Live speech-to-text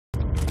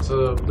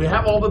So we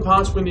have all the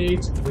parts we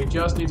need. We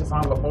just need to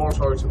find a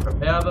laboratory to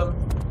prepare them.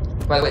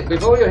 By the way,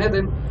 before you head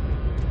in...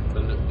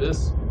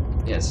 This?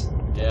 Yes.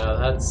 Yeah,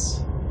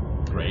 that's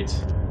great.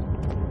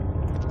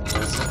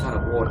 There's some kind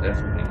of ward there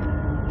for me.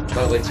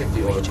 By the way, check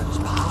the order.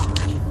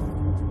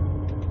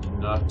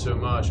 Not too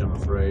much, I'm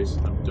afraid.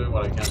 I'm doing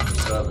what I can to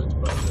conserve it,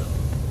 but...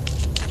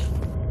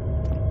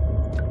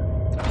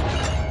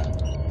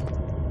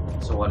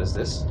 So what is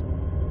this?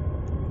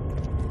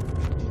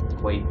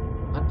 Wait,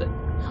 what the...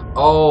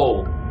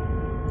 Oh!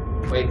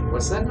 Wait,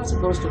 was that not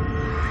supposed to...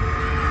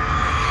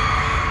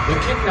 The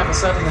kidnapper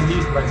sat on her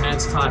knees with her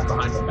hands tied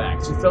behind her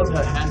back. She felt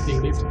her hand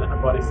being lifted and her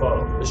body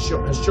followed. Her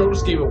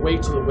shoulders gave way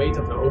to the weight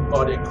of her own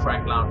body and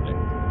cracked loudly.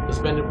 The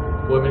suspended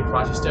women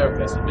cried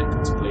hysterically as the men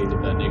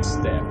contemplated their next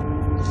step.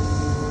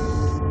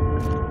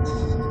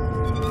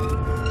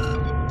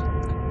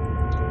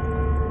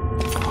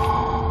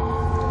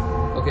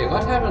 Okay,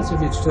 what happens if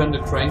you turn the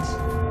crank?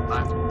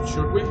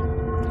 Should we?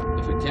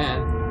 If we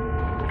can.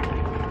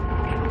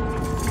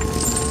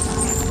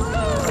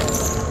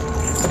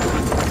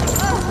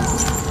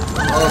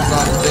 Oh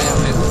god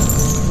damn it.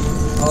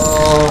 Oh.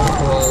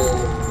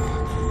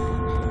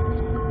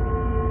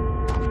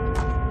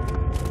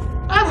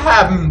 That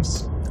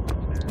happens!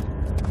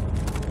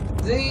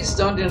 These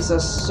dungeons are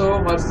so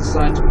much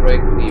designed to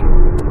break people.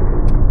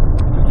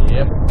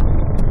 Yep.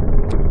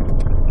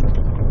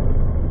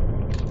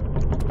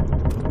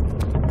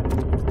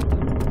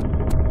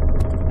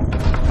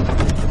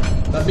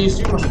 That means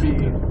you must be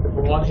the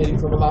one heading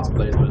for the last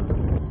place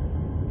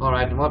then.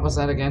 Alright, and what was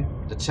that again?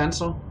 The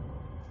chancel?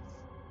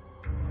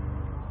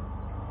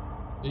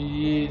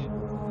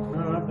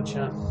 Not the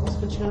chance. What's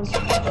the chance?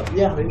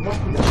 Yeah, it must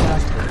be the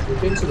chance.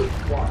 We've been to the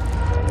what?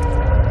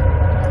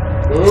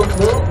 Move.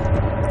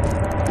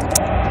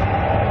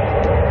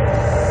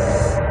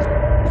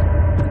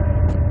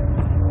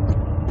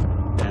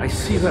 I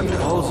see that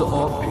all the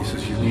ore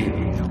pieces you need.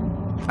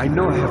 I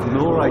know I have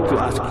no right to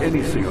ask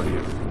anything of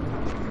you.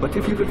 But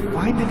if you could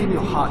find it in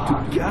your heart to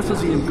gather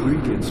the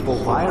ingredients for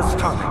Wire's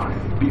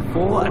tonic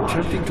before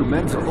attempting to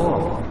mend the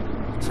ore,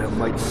 there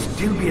might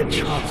still be a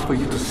chance for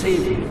you to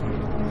save me.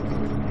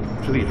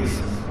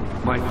 Please,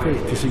 my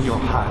fate is in your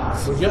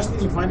hands. We just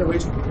need to find a way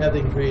to prepare the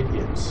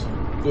ingredients.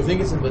 Do you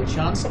think it's in the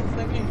chance I'm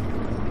thinking?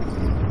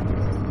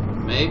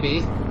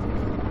 Maybe.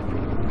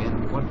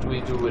 And what do we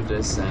do with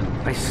this then?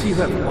 I see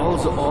that all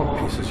the ore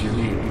pieces you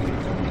need.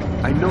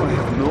 I know I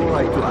have no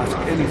right to ask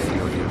anything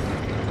of you.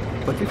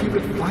 But if you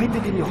could find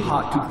it in your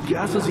heart to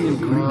gather the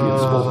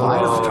ingredients for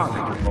Wire's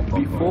tonic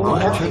before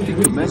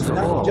attempting to mend the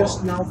ore,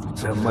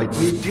 there might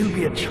still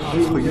be a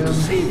chance for you to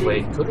save me.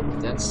 Wait, could it be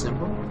that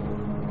simple?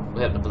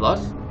 We have the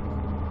blood?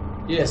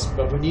 Yes,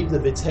 but we need the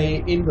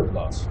vitae in the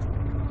blood.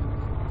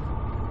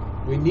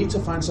 We need to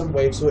find some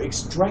way to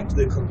extract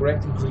the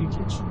correct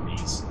ingredients from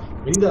these.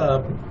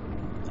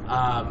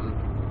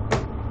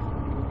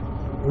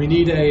 We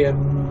need a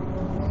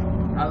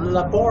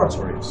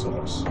laboratory of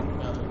sorts.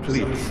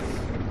 Please,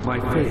 my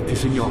fate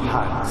is in your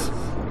hands.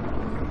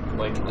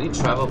 Wait, can we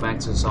travel back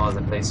to some of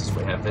the places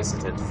we have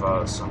visited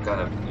for some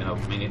kind of,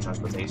 mini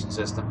transportation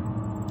system?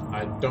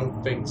 I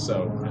don't think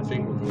so. I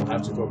think we'll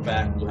have to go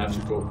back. We'll have to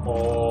go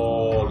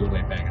all the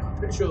way back. I'm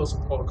pretty sure there's a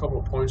couple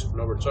of points of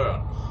no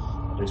return.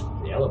 At least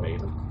for the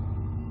elevator.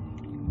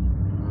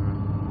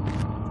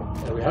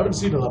 And we haven't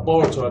seen a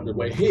laboratory on the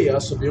way here,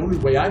 so the only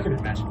way I can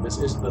imagine this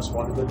is this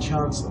one in the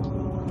chancel.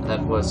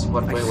 That was...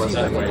 what way was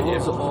that? All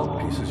the ore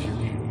pieces you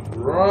need.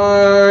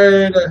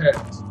 Right ahead.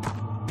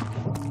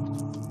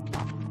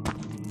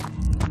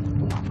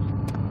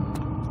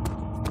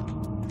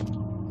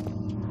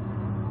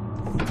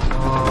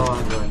 Oh,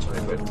 I'm going to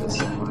regret this.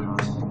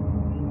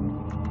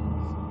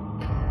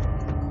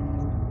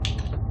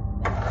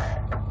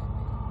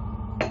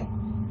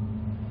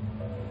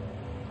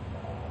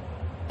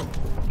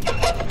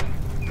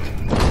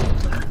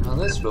 Now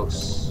this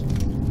looks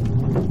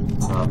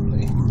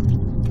lovely.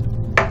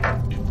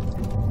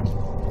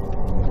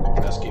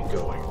 Let's keep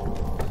going.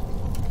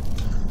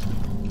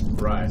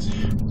 Right.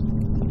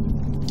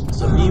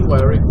 So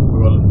meanwhile, we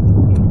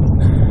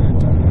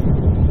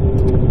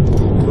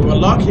were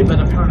lucky that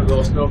apparently there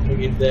was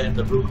nothing in there in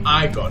the room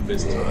I got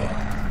visited.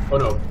 Oh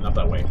no, not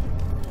that way.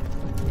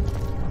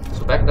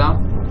 So back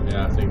down?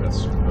 Yeah, I think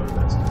that's the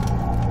best.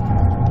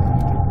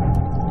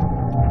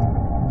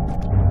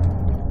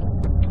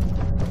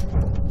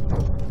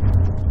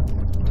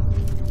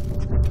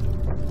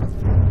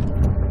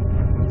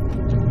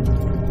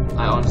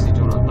 I honestly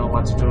do not know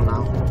what to do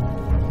now.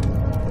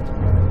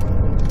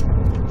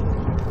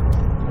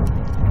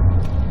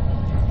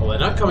 Well, they're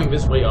not coming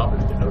this way up,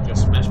 and they'll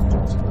just smash me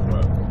into the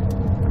world.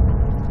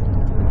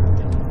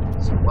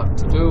 So what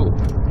to do?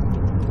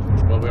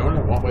 Well, we only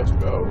have one way to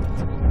go.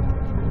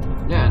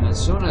 Yeah, and as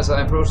soon as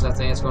I approach that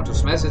thing, it's going to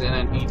smash it in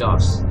and eat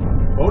us.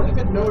 Only if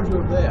it knows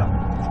you're there.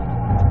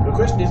 The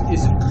question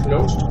is it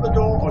close to the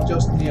door or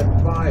just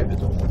nearby the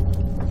door?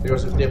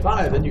 Because if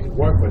nearby, then you can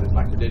work with it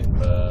like you did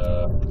the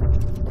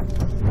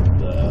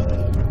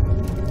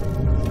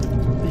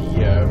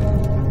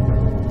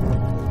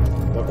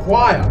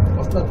choir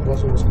of that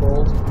bottle was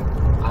called?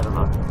 I don't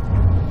know.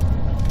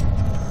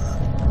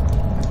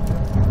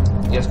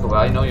 Yes, Cooper,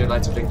 I know you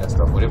like to drink that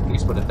stuff. Would you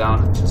please put it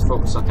down and just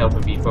focus on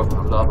helping me? For the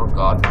love of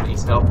God,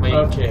 please help me.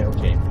 Okay.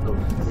 Look,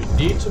 we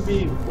need to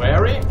be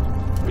wary.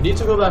 We need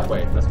to go that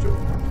way. That's true.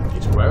 We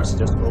need to wary, so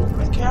just open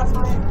it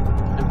carefully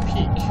and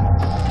peek.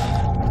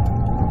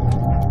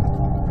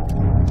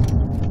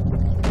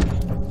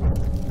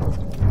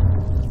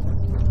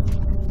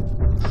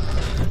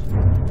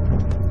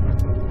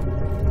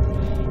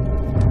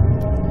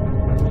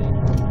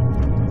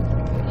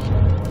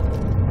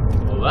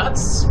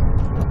 That's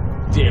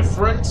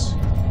different.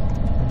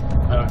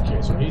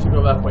 Okay, so we need to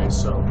go that way.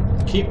 So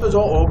keep the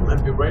door open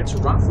and be ready to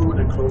run through it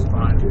and close it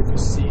behind you if you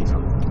see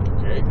something.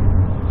 Okay.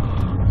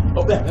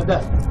 Oh, there. Did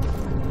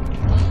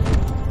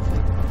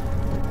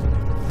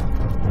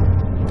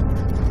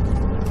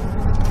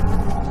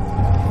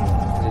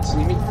it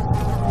see me?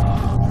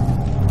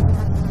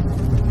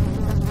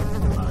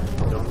 I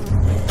don't.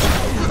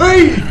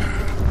 Hey!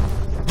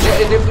 Yeah,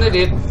 it definitely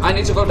did. I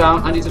need to go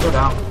down.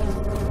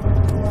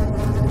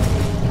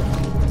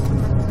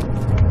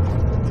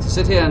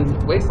 Sit here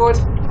and wait for it?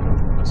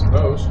 I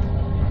suppose.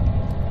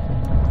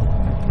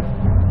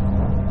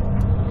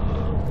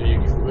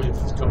 If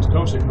it comes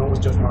closer, you can always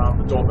just run out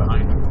the door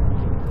behind you.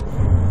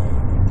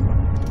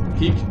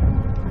 Peek.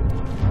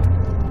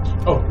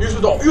 Oh, use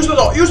the door!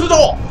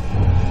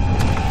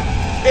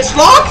 It's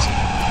locked!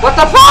 What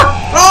the fuck?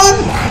 Run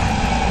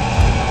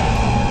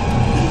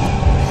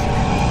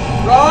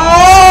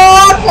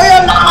for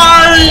your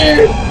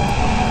life!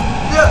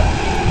 Yeah,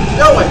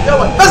 no way.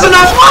 That's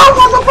enough! Oh,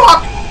 what the fuck?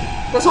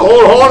 There's a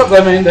whole horde of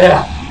them in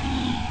there.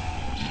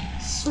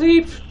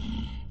 Sleep.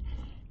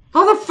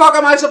 How the fuck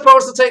am I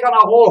supposed to take on a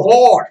whole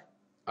horde?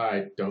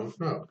 I don't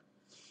know.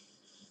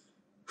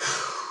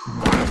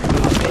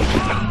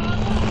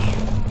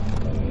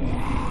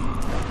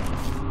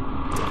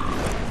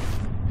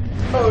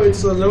 Oh,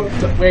 it's a little...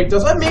 Wait,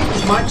 does that mean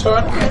it's my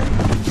turn again?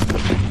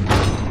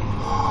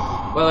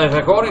 Well, if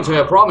according to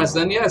your promise,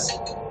 then yes.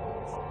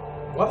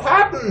 What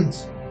happened?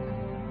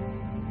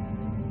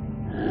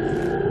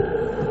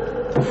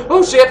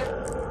 Oh shit!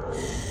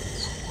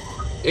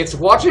 It's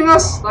watching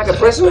us like a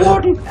prison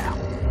warden?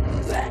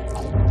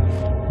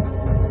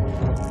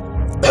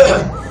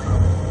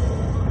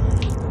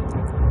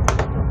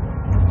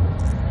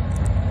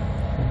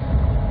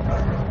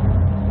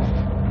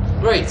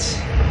 Great.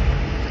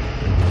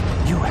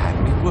 You had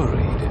me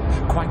worried.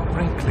 Quite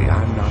frankly,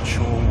 I'm not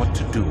sure what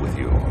to do with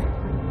you.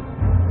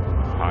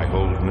 I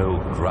hold no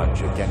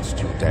grudge against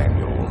you,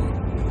 Daniel.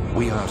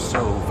 We are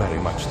so very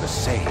much the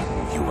same,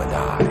 you and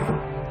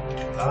I.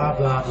 Blah,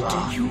 blah,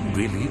 blah. Do you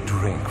really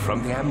drink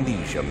from the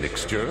amnesia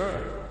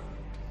mixture?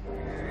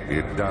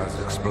 It does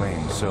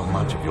explain so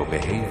much of your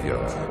behavior.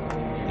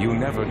 You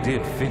never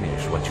did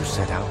finish what you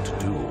set out to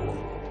do.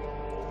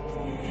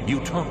 You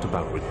talked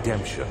about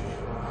redemption,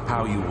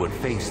 how you would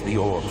face the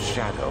orb's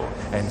shadow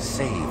and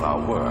save our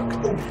work,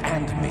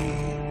 and me.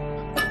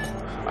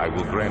 I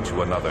will grant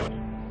you another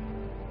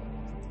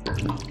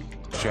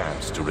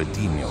chance to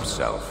redeem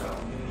yourself.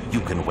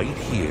 You can wait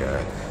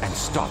here and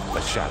stop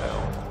the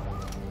shadow.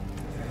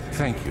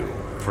 Thank you,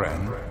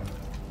 friend.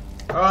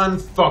 And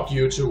fuck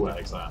you too,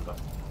 Alexander.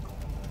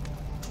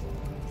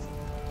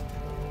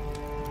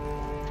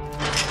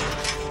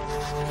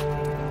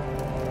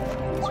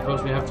 I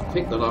suppose we have to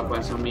pick the lock by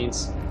some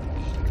means.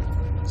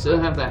 Still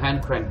have the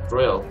hand crank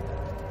drill.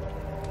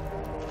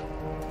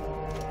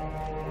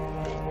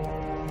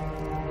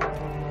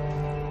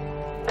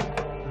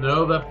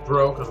 No, that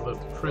broke on the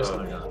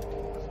prisoner gun.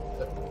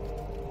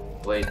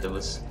 Wait, there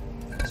was...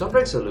 Some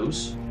bricks are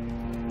loose.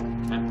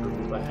 And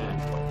remove the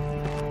hand.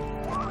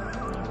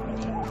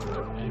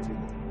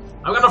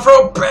 I'm gonna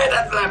throw a bed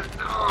at them!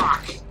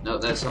 Ugh. No,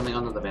 there's something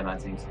under the bed, I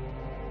think.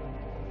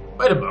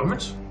 Wait a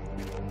moment.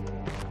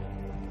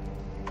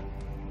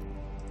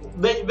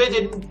 They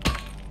didn't...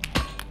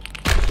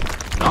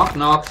 Knock,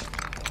 knock.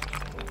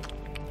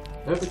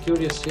 Very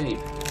peculiar shape.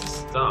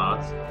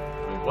 Start.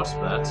 Wait, what's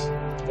that?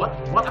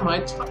 What am I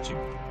touching?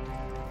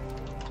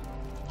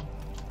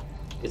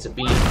 It's a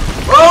beam.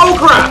 Oh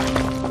crap!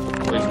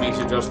 Which means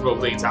you just broke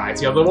the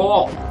entirety of the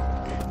wall.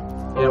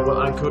 Yeah,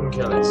 well, I couldn't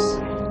kill it.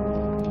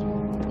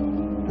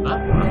 That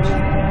worked.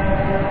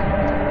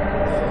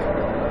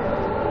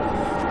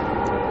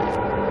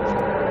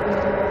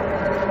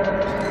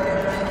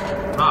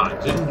 Ah,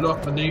 it didn't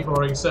lock the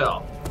neighboring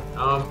cell.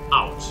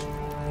 Out.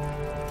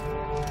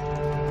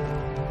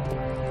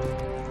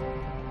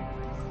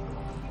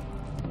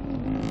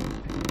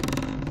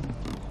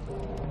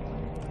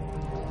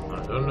 I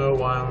don't know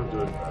why I'm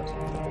doing that.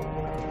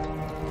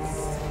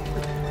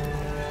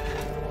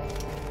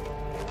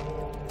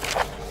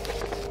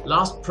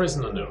 Last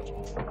prisoner note.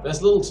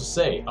 There's little to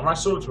say. I write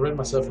solely to rid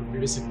myself of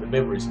revisiting the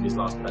memories of these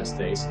last past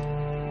days.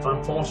 If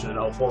I'm fortunate,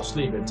 I'll fall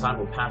asleep and time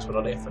will pass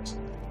without effort.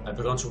 I've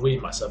begun to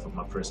wean myself of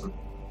my prison.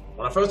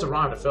 When I first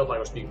arrived, I felt like I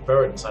was being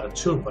buried inside a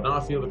tomb, but now I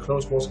feel the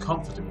closed walls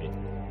comforting me.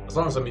 As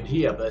long as I'm in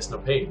here, there's no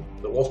pain.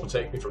 The walls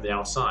protect me from the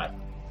outside.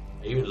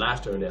 I even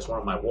laughed earlier as one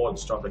of my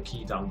wardens dropped a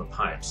key down the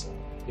pipes.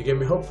 It gave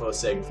me hope for a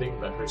second, thinking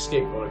that her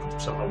escape only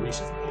could somehow reach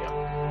it from here.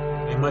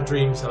 In my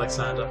dreams,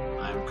 Alexander,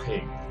 I am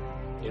king.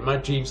 In my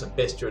dreams, I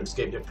best you and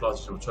escape your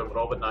plots to return with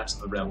all the knights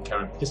of the realm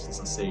carrying pistols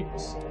and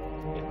sabers.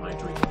 In my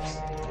dreams.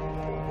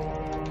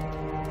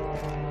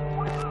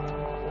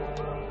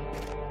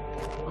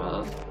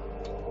 Well,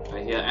 I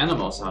hear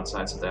animals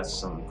outside, so there's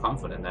some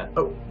comfort in that.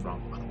 Oh,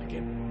 wrong button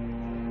again.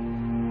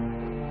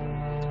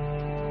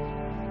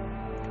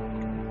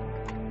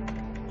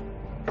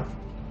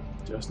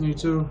 Just need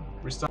to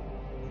restart.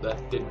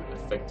 That didn't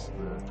affect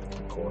the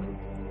recording.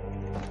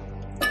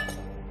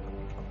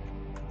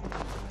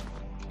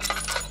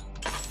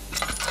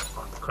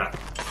 Oh, crap.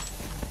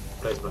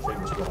 Placed my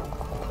fingers wrong.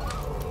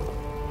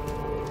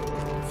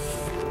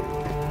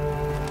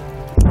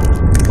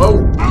 Whoa!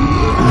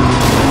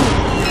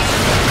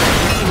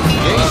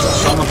 Jesus,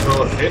 someone throw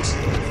a hit.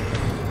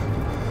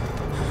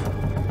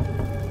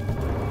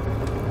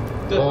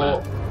 Dead Or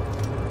man.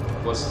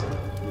 was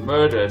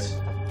murdered.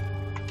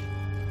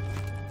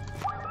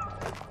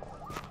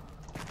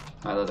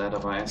 Either that or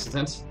by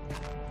accident.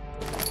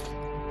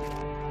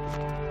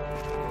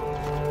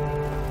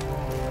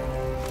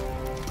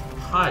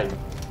 Pipe.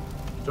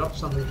 Drop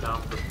something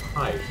down the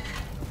pipe.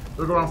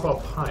 Look around for a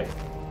pipe.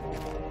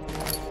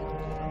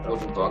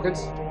 Wooden bucket.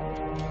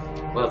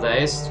 Well, there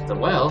is the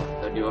well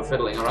that you were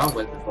fiddling around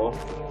with before.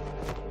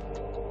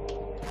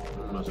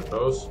 I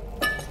suppose.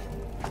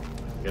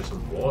 Get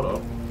some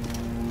water.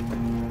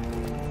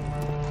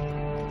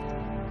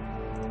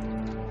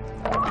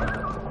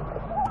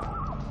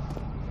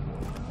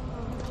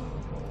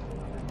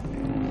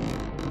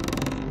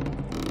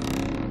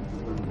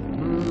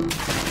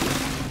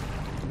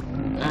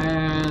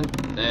 And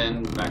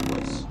then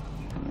backwards.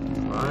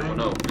 Right. Oh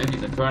no, maybe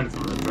the current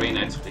from the drain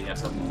actually has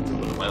something to do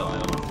with the well, I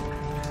don't know.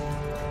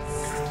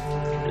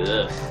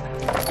 Ugh.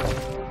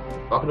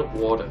 Bucket of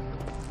water.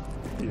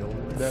 You'll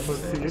never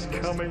see it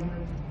coming.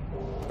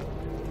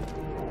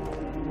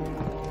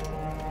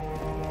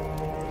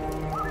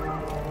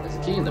 There's a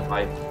key in the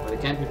pipe, but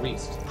it can't be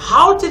reached.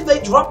 How did they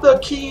drop the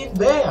key in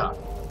there?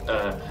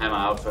 Hammer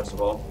out first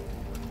of all.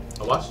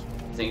 A what?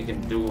 I think you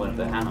can do with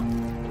the hammer.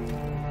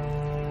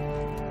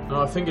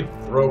 No, I think it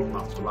broke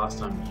after the last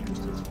time we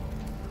used it.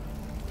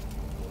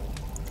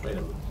 Wait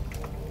a minute.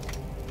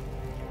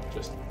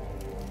 Just...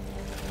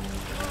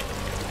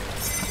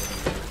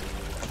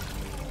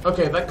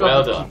 Okay, that got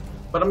Well the done. key.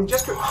 But I'm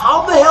just...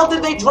 How the hell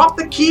did they drop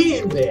the key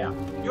in there?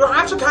 You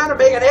have to kind of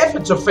make an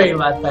effort to fail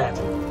that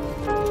badly.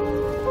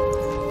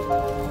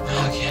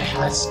 Okay,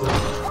 let's go.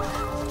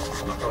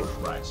 Oh,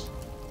 right.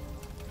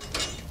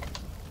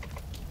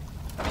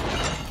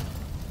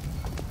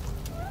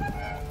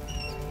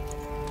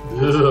 Ugh,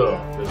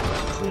 this is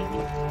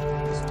creepy.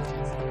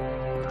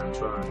 I'm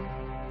trying.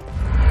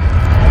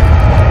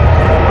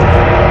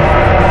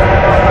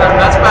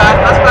 That's bad,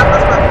 that's bad,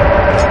 that's bad.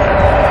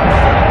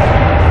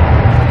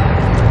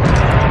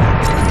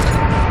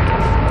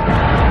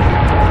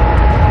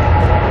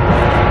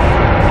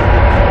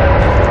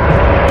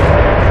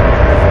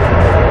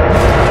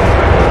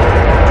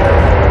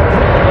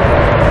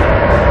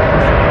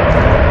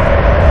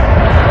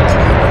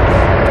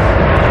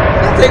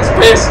 That thing's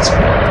pissed!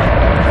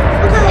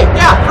 Okay,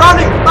 yeah,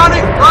 running.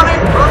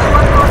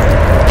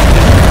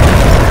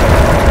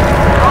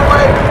 Oh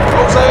wait,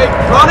 Jose,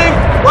 running.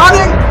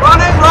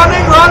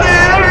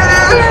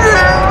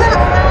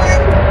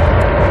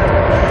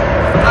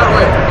 That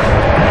way.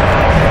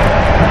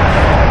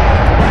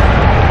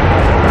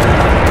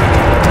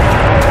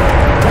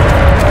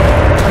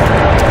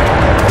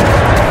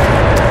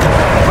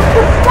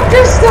 What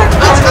is that?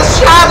 That's the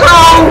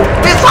shadow.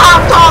 It's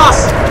Aptos.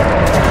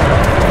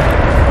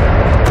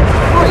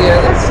 Oh yeah,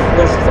 that's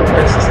the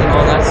princess and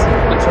all that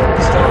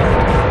stuff.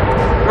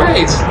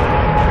 Great!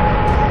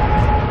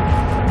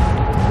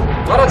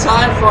 What a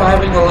time for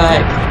having a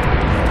leg.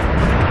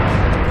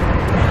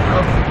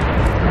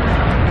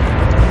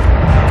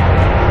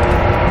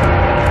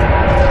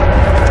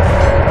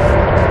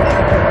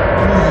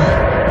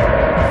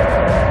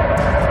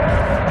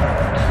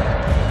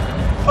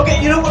 Okay,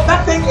 you know what?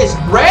 That thing is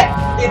red,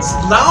 it's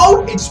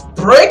loud, it's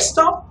break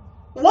stuff.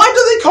 Why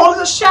do they call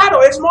it a shadow?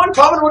 It's more in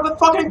common with the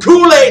fucking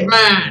Kool-Aid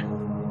Man.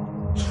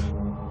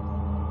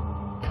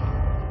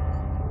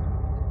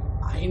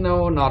 I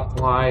know not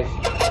why.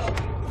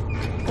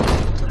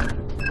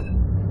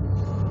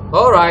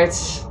 Alright.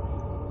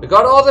 We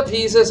got all the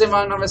pieces, if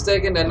I'm not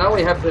mistaken, and now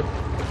we have to...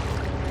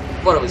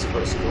 What are we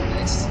supposed to do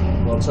next?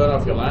 Well, turn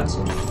off your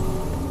lantern.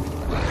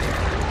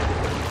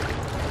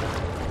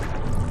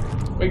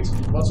 Wait,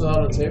 what's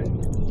on the table?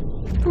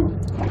 Ooh,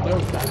 no,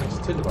 it's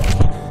tinderbox.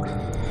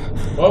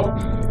 Whoa,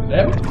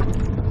 damn it.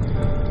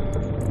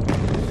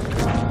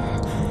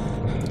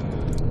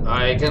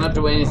 I cannot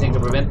do anything to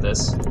prevent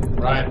this.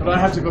 Right, but I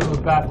have to go to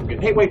the bathroom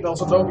again. Hey, wait, there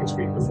was a loading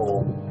screen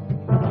before.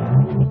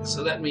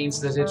 So that means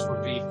that it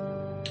would be...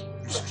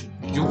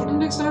 You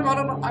next time? I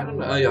don't know. I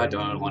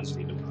don't want to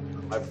do.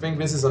 I think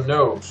this is a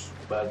note,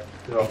 but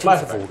there are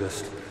 18th of flashbacks.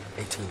 August,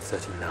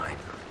 1839.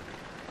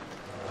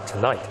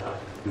 Tonight,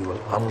 we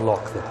will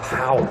unlock the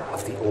power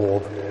of the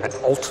orb and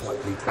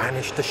ultimately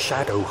banish the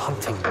shadow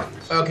hunting me.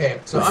 Okay,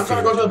 so I'm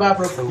gonna go to the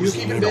bathroom. You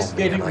Closing keep in on me,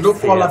 investigating. and I Look for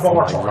a fear my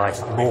laboratory.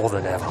 life more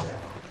than ever.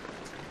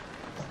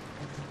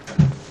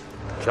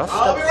 Just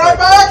I'll be outside right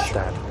back!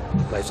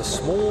 Brennenburg lies a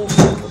small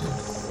town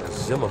where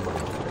Zimmerman, a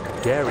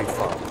dairy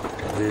farmer,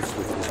 lives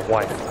with his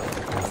wife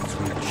and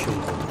 3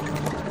 children.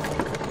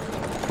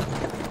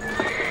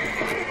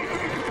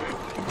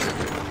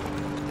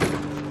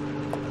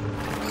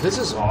 This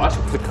is odd.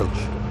 The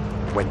coach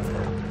went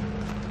there.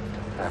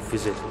 Our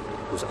visit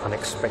was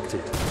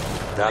unexpected,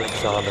 and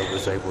Alexander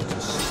was able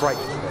to strike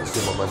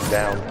Zimmerman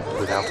down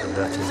without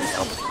alerting the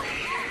others.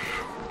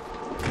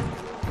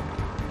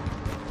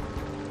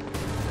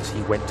 As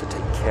he went to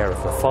take care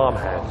of the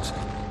farmhands,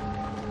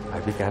 I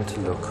began to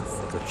look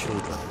for the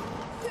children.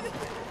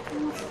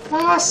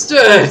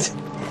 Bastard!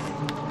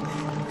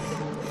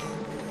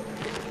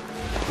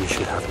 We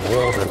should have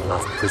more than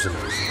enough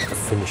prisoners to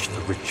finish the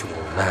ritual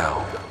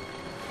now.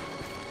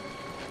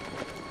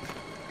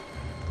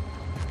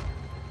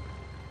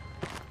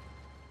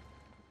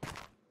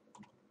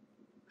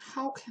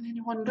 How can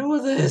anyone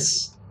do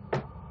this?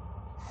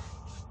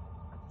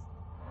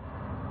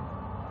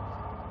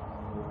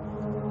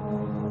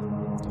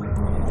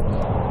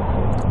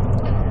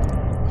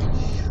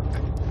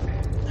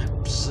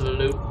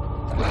 Absolute. I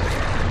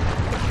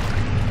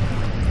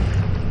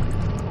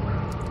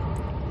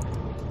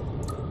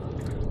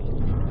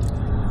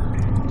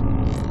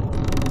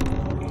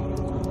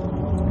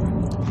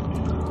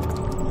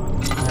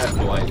have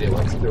no idea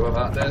what to do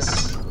about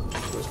this.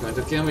 It was going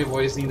to kill me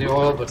wasting the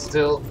oil, but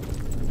still.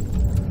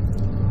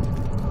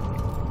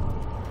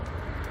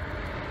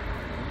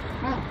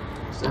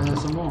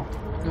 Some more.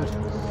 Good.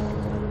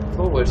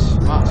 Forward.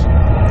 March.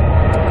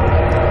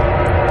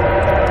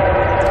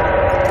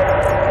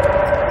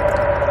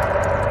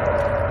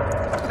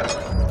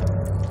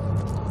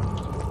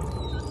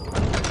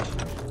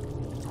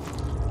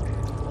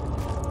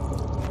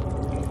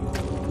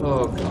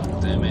 Oh,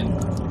 god damn it.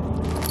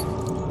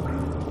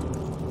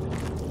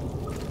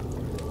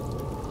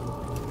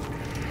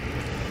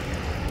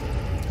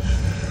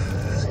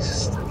 It's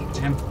just like a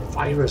damn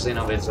virus in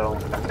of its own.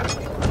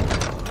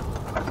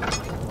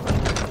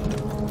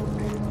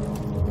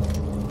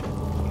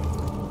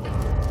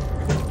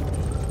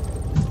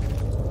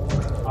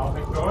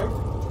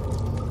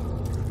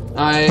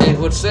 I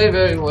would say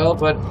very well,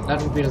 but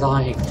that would be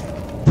lying.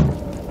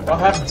 What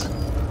happened?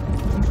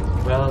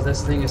 Well,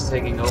 this thing is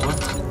taking over.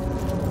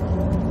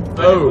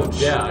 Oh,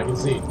 yeah, I can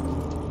see.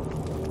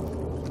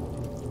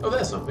 Oh,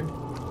 there's something.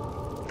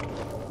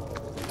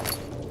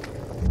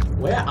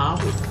 Where are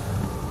we?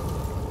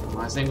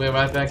 I think we're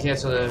right back here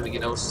to the, you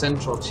know,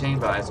 central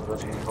chamber, I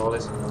suppose you can call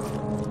it.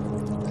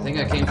 I think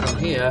I came from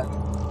here.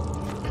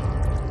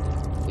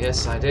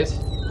 Yes, I did.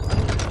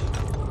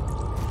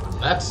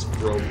 That's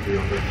broke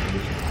beyond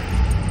recognition.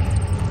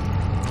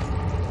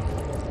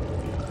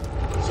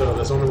 So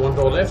there's only one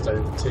door left, I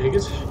take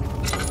it.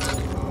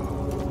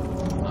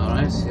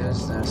 Alright,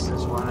 yes, there's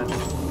this one.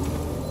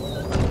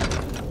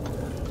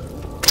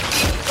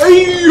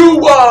 Hey,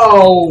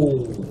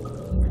 wow!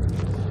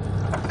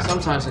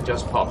 Sometimes it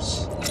just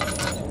pops.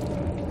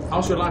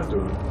 How's your life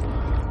doing?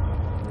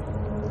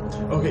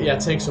 Okay, yeah,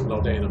 take some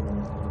laudanum.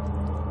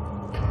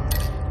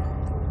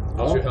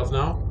 How's your health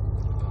now?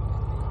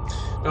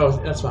 Oh,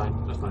 that's fine.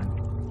 That's fine.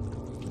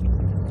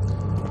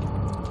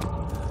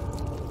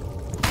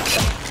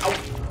 Ow.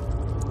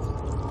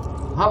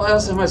 How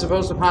else am I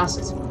supposed to pass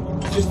it?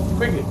 Just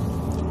quickly.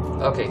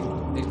 Okay,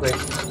 be quick.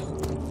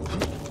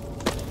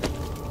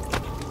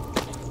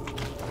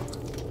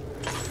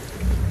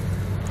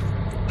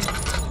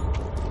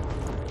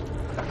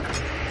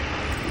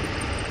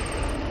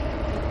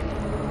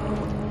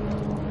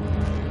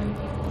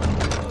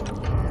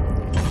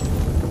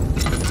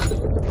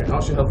 Okay,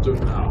 how's your health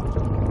doing now?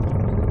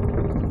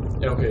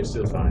 Yeah, okay,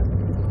 still fine.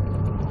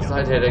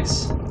 Slight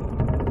headaches.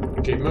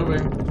 Keep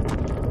moving.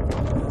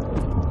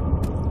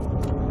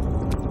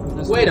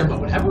 Wait a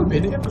moment, have we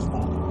been here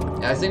before?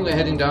 Yeah, I think we're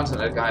heading down to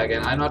that guy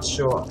again. I'm not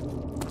sure.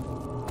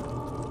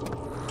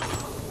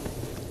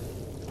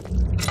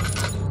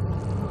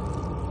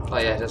 Oh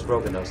yeah, that's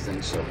broken those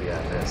things, so yeah,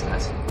 there's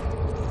that.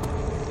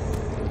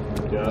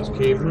 Just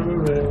keep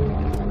moving.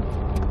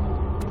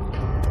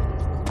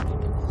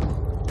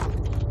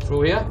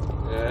 Through here?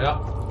 Yeah.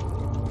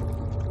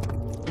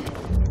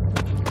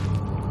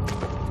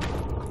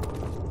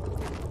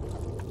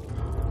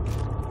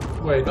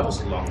 Wait, that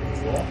was locked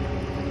before.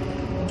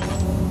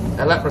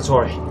 A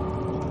laboratory.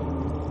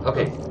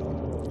 Okay.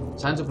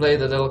 Time to play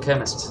the little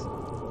chemist.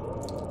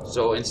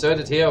 So insert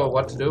it here or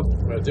what to do?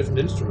 Different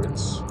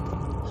instruments.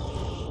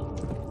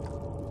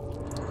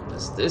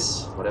 Is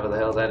this? Whatever the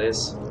hell that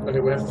is. Okay,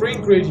 we have 3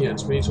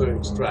 ingredients we need to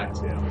extract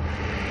here.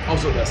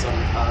 Also, there's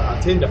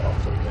some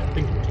tinderbox over there.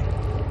 Pink ingredients.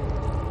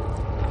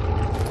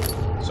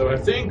 So we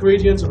have 3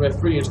 ingredients and we have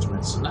 3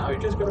 instruments. So now you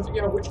just gotta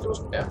figure out which goes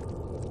where.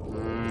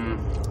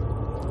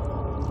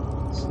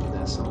 See,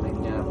 there's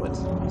something there, but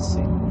let's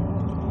see.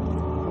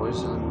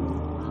 Poison?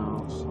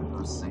 No, I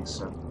don't think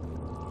so.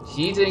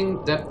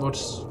 Heating, that would...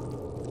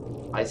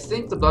 I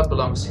think the blood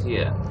belongs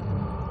here.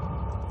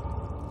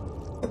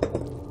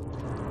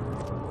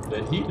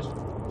 Then heat it.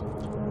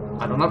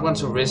 I do not want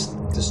to risk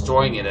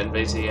destroying it and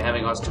basically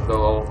having us to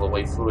go all the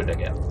way through it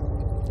again.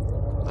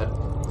 But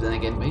then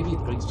again, maybe it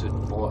brings to it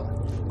more.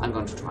 I'm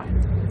going to try.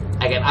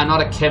 Again, I'm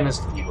not a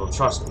chemist, people,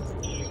 trust me.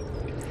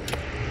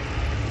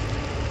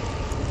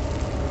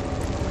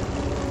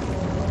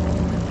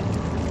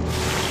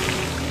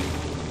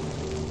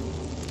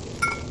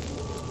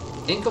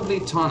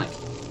 Incomplete tonic.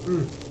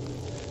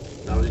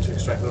 Now we need to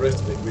extract the rest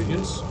of the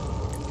ingredients.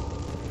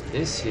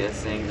 This here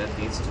thing that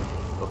needs to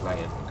look like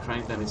a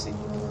crank, let me see.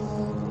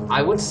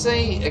 I would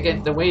say,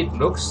 again, the way it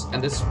looks,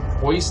 and this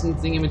poison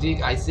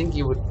thingamajig, I think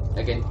you would,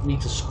 again,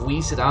 need to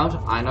squeeze it out.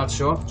 I'm not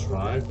sure.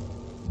 Try.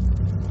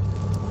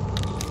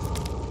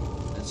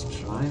 Let's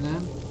try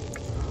then.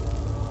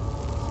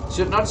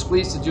 Should not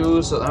squeeze the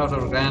juice out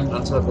of the gland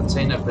until a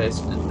container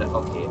placed in the...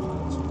 Okay.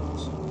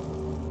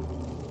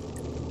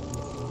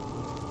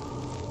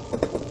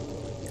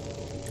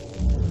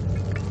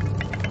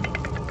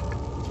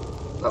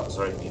 Oh,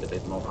 sorry, need a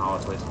bit more power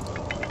to it.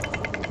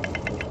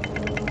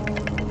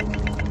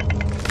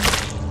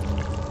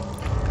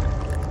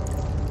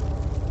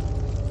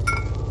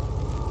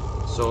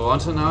 So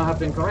until now I have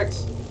been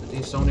correct. At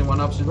least only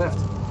one option left.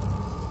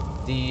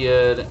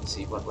 The let's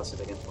see, what was it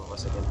again? What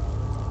was it again?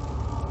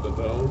 The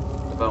bone.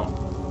 The bone.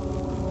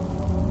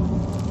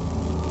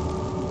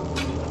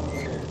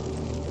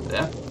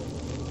 There.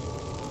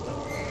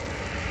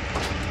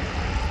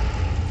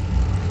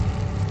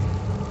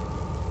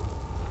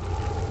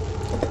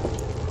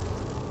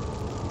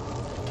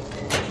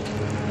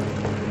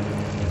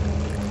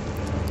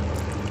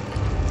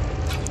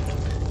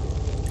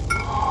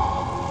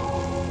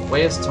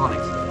 Where's tonic?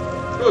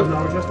 Good,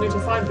 now we just need to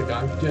find the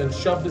guy and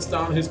shove this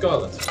down his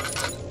gullet.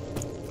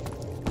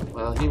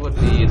 Well, he would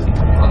be the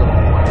other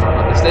one, if I'm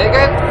not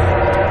mistaken.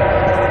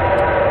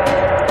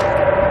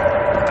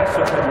 I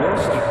thought I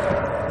lost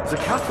you.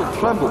 The castle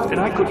trembled and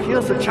I could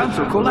hear the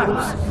chancel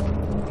collapse.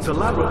 The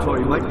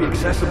laboratory might be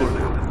accessible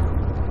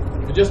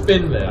now. We've just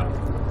been there.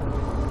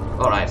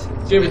 Alright.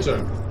 Give it to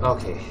him.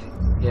 Okay.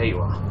 Here you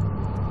are.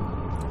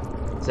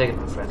 Take it,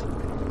 my friend.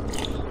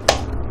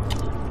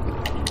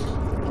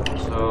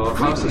 So,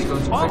 how's this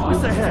going to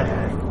Almost ahead.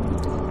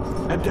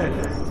 And then,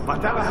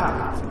 whatever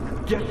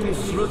happens, get me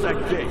through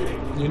that gate.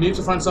 You need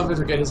to find something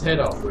to get his head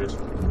off with.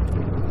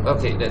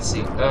 Okay, let's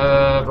see.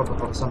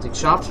 Something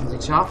sharp, something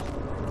sharp.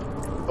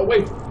 Oh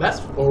wait,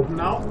 that's open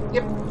now?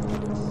 Yep.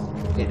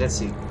 Okay, let's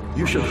see.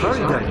 You should hurry,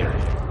 Daniel.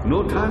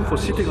 No time for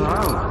sitting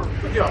around.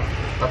 Good job.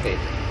 Okay,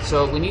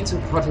 so we need to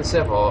cut his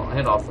head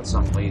off with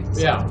some way.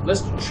 Yeah,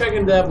 let's check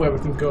in there where we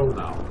can go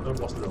now. That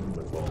wasn't open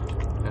before.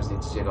 Just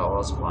need to check our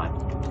oil supply.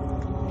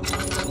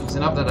 It's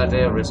enough that I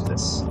dare risk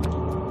this.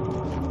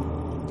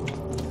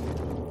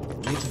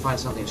 Need to find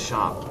something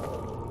sharp.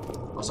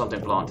 Or something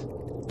blunt.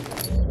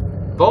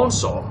 Bone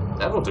saw,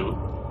 that'll do.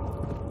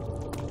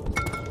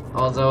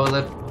 Although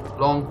the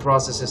long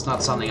process is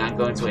not something I'm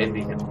going to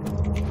envy him.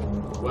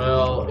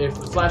 Well, if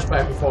the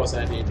flashback before is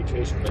any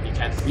indication that he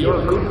can't feel You're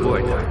a it. good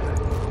boy, Daniel.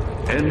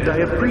 And I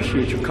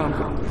appreciate your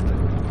compliment.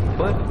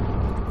 But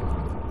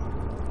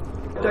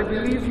I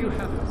believe you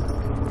have...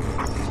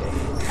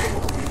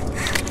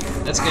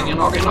 Let's get you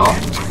knocking off.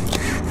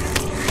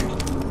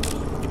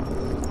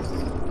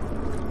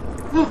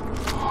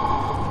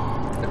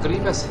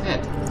 Agrippa's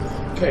head.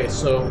 Okay,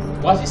 so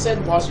what he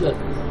said was that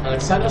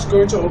Alexander's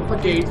going to open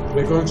a gate,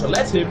 we're going to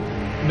let him,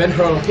 and then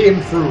hurl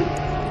him through,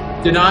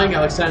 denying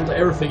Alexander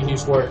everything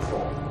he's worked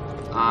for.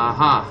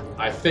 Aha.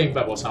 I think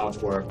that was how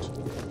it worked.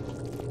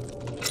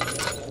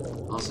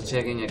 Also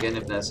checking again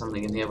if there's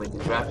something in here we can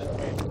grab.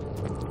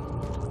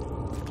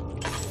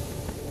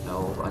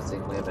 No, I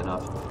think we have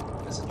enough.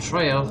 There's a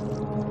trail.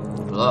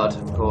 Blood,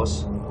 of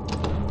course. It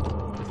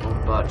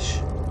won't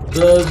budge.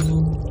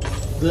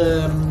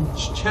 The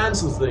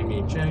chancel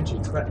thingy,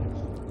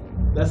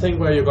 that thing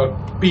where you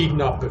got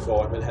beaten up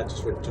before and then had to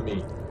switch to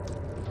me.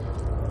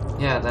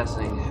 Yeah, that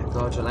thing.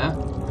 Go to there.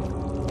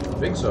 I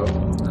think so.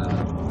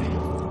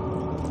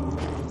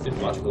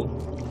 It's logical.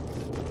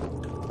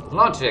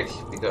 Logic,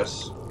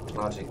 because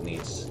logic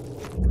needs.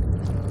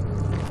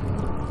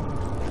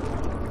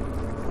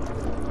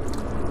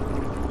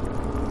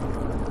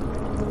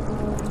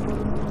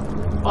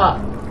 Ah!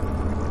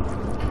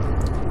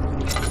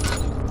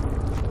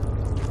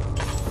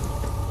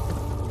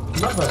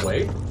 Not that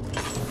way.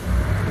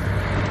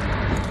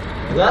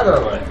 That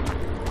other way.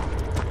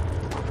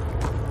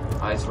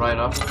 Eyes right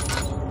up.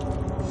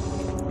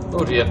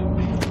 Oh dear.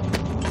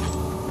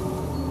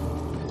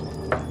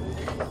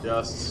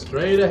 Just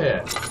straight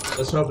ahead.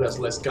 Let's hope there's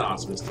less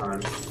guards this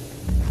time.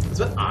 Is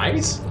that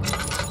ice?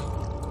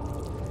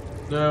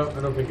 No, I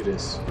don't think it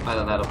is.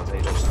 Either that or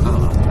potatoes. I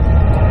don't know.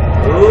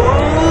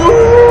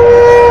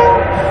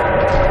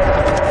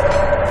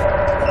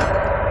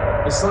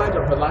 The sight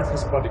of her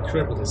lifeless body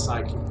crippled his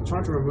psyche. He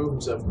tried to remove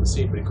himself from the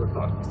scene, but he could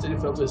not. Instead, he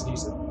fell to his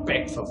knees and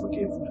begged for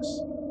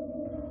forgiveness.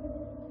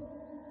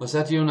 Was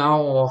that you now,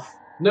 or...?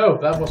 No,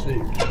 that was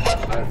me.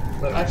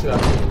 But actually,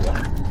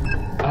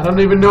 I I don't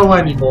even know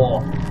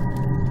anymore.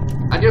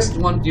 I just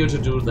want you to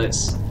do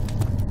this.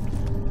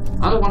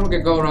 I'm the one who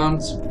can go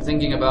around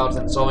thinking about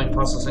and solving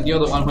puzzles, and you're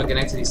the one who can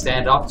actually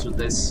stand up to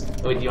this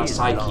with your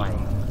psyche.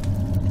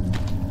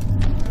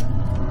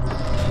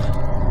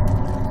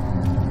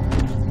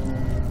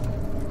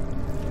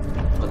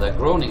 But they're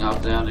groaning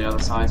out there on the other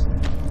side.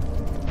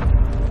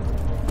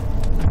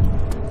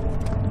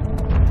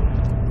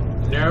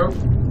 No.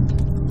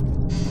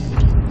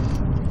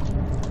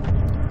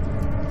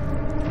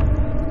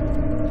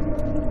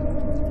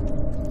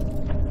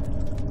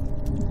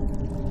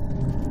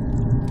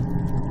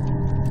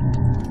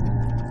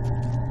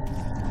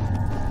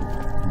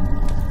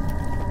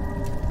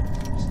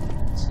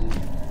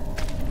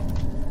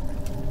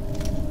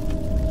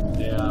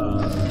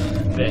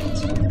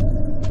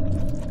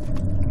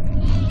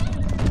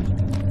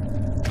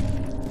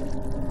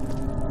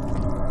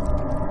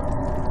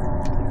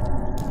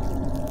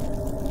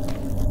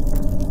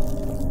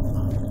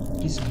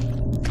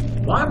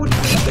 Why would you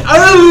think?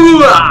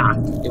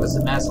 Oh! It was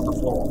a mess on the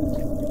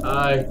floor.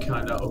 I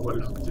kinda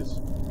overlooked it.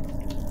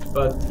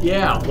 But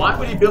yeah, why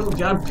would he build a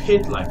giant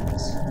pit like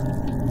this?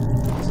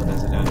 So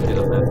there's a giant pit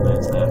of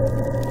madness there.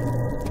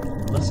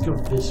 Let's go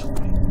this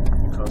way,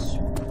 because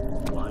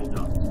why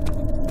not?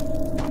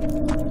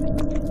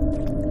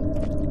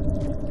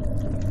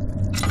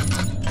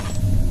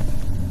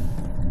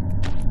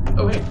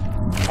 Oh hey.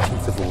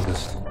 10th of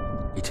August,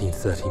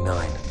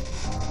 1839.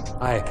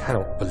 I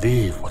cannot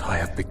believe what I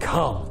have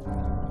become.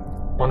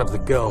 One of the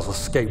girls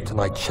escaped and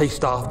I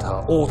chased after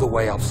her all the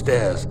way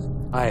upstairs.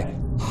 I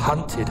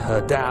hunted her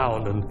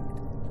down, and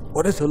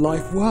what is her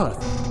life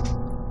worth?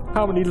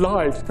 How many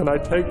lives can I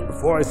take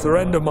before I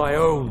surrender my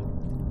own?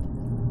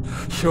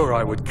 Sure,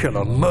 I would kill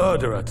a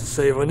murderer to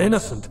save an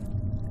innocent,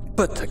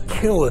 but to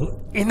kill an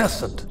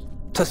innocent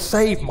to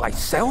save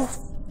myself?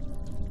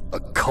 A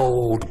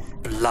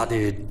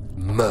cold-blooded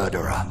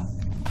murderer.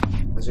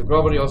 As you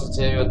probably also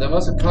tell you, there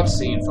was a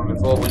cutscene from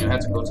before when you had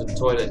to go to the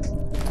toilet.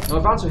 They were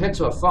about to head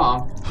to a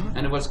farm,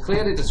 and it was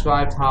clearly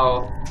described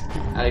how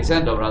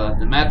Alexander, rather,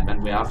 the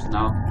madman we're after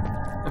now,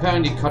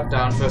 apparently cut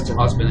down first the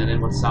husband and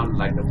then what sounded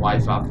like the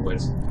wife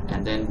afterwards.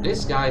 And then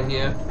this guy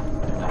here,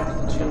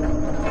 the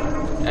children.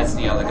 That's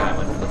the other guy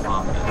went to the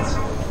farm.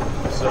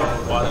 So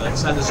while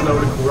Alexander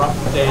slowly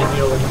corrupted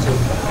Daniel into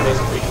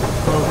basically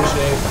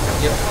protege.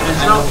 Yep.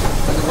 And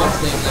the one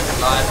thing left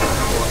alive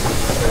was the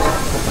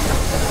person.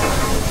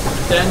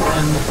 And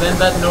then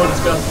that notice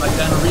got like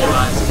then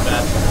realizing that,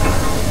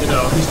 you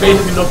know, he's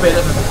basically no better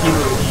than the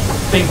people he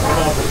thinks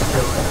Bob is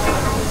killing.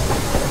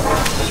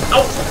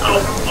 Ow, ow,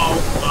 ow,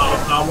 ow,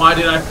 ow, why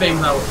did I think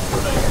that was a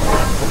good idea?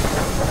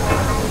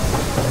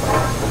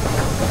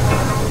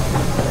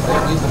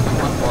 There needs to be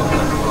one more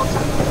than lost.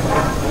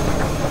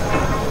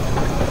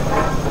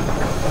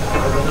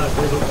 Oh, then I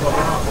did look for a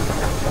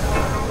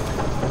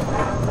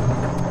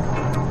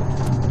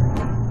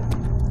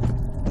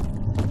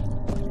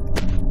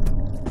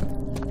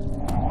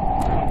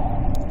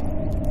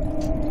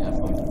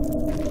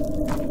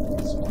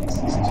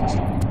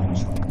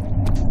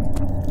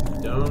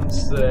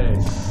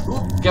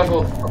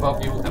Careful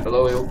above you and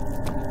below you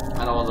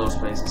and all those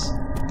places.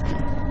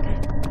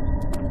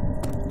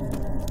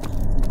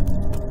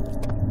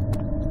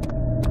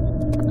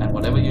 And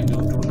whatever you do,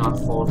 do not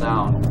fall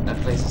down. That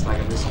place is like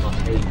a mist of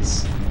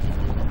haze.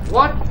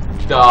 What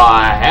the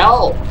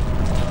hell?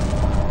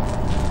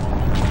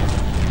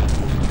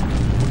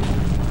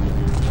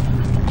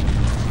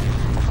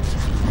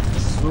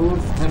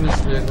 Smooth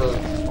hemispherical.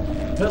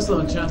 Personal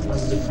enchantment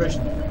has a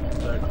depression.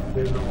 Like,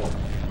 we don't know.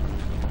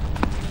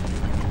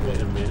 Wait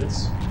a minute.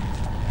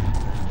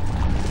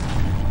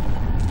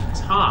 It's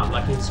hard,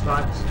 like he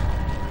described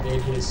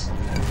in his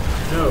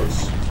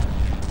nose.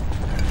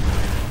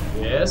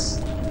 Yes.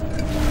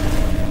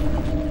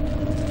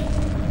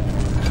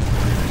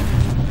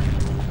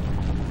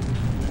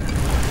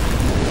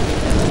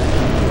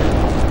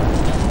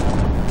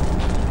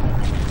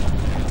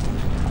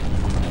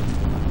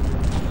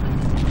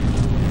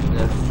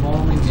 They're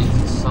forming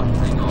into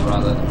something or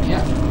rather.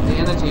 Yeah, the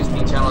energy is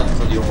being channeled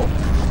into the orb.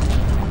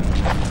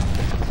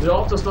 The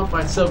orb does not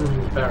by itself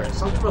remove barriers.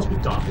 Something must be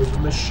done with the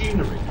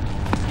machinery.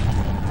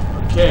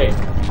 Okay,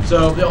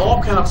 so the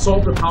orb can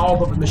absorb the power,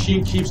 but the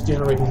machine keeps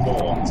generating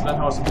more. Is that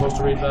how I'm supposed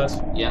to read that?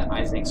 Yeah,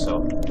 I think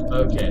so.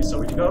 Okay, so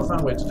we gotta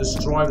find a way to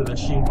destroy the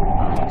machine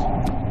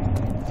compound.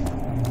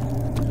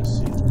 Let's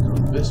see, go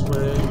this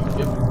way.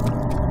 Yep.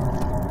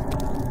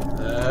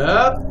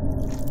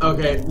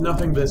 Okay,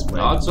 nothing this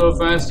way. Not so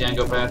fast,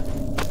 Yango Pad.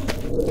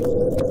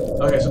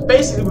 Okay, so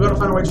basically we gotta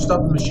find a way to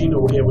stop the machine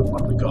over here with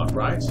what we got,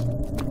 right?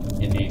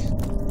 Indeed.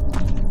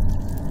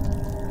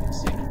 Let's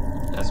see.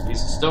 That's a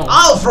piece of stone.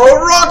 I'll throw a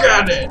rock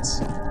at it!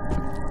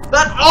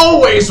 That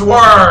always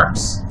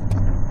works!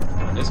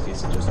 In this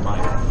case, it's just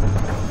mine.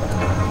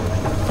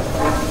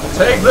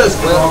 Take this,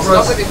 well,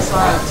 progress. stop it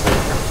inside.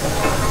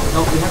 No,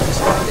 we have to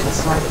stop it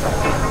inside of that.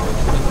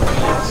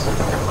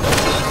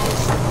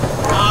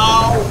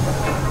 Ow!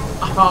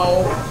 Ow!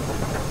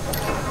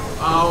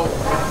 Ow!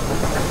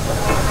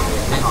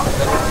 Hang on.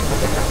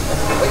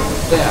 Wait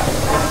there.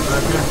 I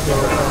can't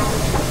throw it.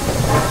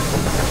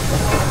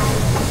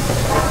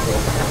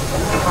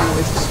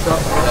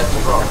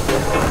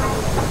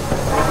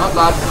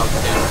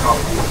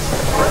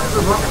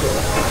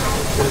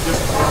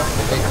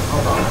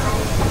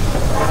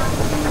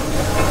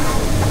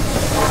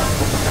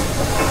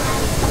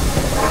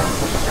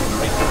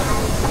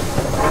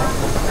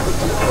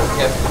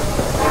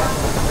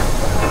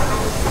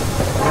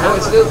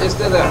 still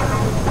there.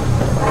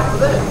 Oh,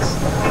 there it is.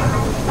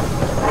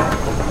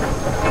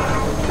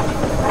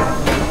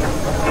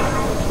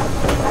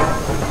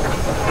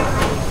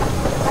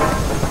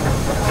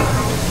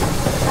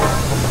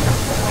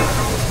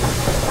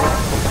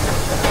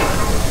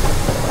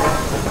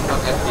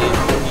 Look at the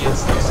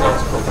Indians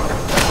themselves profile.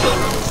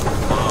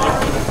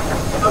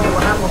 Okay,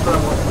 what happened when I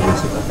walked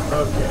into them?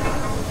 Okay.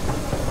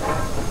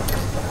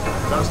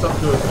 Gotta stop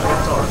doing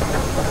that. Sorry.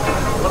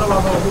 What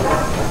about over here?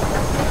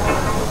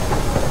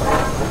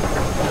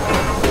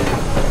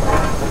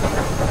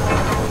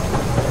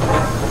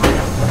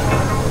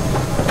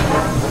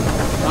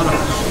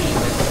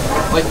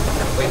 Wait,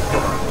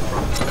 hold on.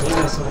 Maybe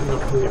there's something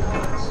up here.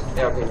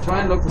 Yeah, okay, try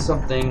and look for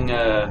something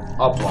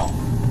oblong.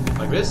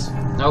 Like this?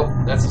 No,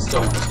 that's a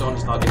stone. The stone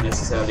is not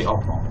necessarily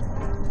oblong.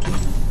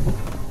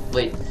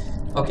 Wait,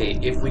 okay,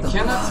 if we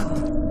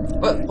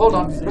cannot... But hold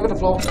on, look at the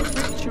floor.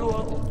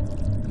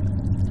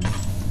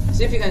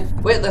 See if you can...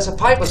 Wait, there's a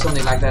pipe or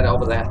something like that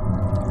over there.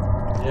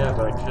 Yeah,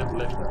 but I can't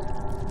lift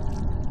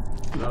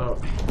it. No,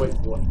 wait,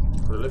 what?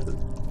 Could I lift it?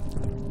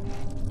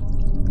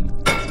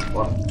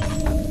 What?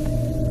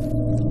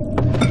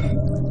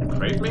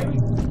 Crate maybe? We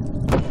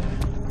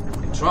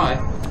can try,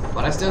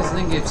 but I still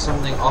think it's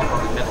something off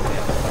on the metal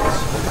here.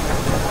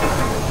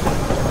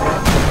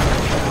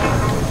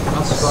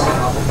 Not strong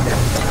enough here.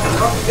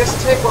 No,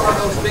 just take one of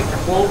those big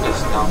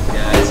boulders down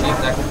here and see if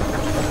that can...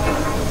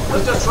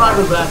 Let's just try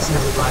with that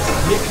since it lies.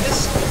 Maybe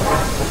this.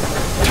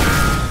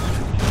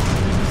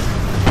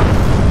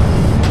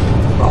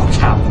 Oh,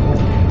 cap.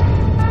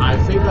 I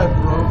think I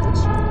broke it.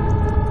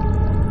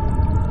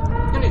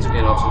 You need to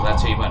get up to that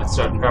table in a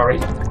certain hurry.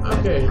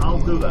 Okay, I'll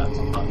do that.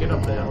 I'll get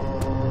up there.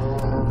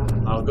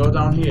 I'll go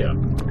down here.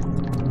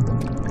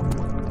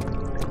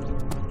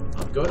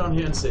 I'll go down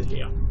here and sit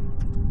here.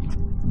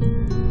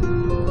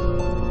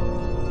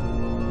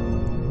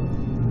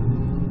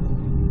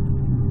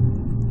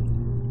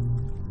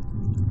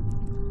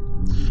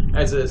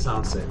 As it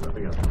sounds safe, I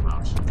think I'll come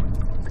out.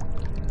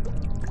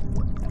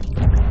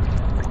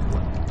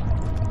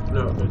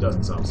 No, it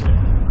doesn't sound safe.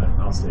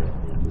 I'll stay here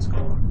in this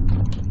corner.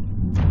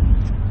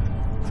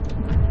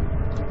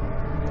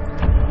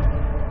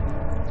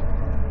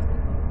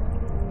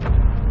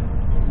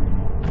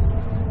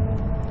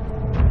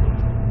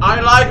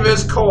 I like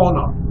this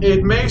corner.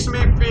 It makes me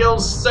feel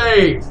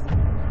safe.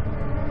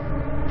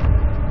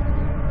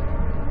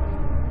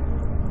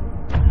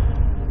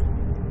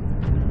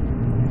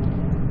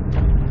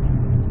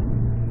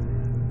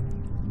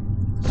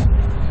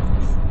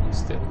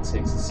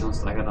 It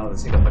sounds like another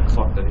thing on the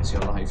clock that is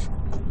your life.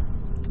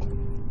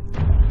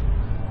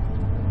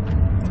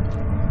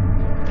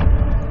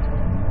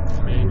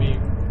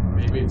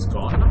 Maybe it's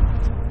gone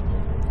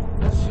now?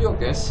 That's your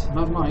guess,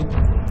 not mine.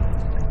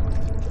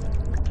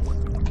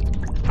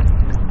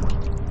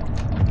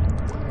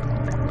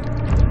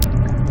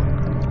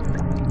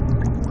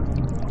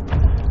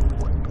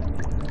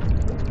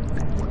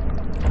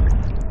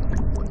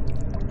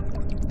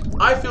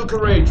 I feel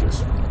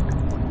courageous.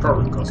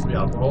 Probably because of the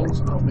alcohol,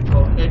 so I think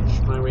I'll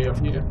hitch my way up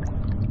here.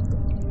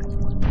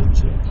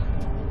 Check.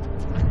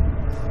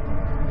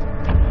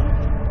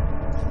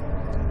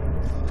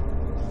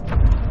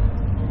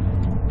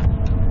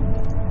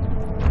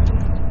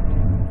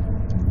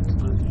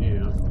 And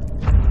here.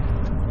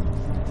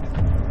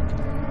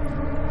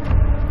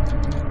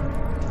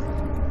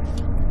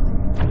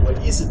 What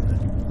is it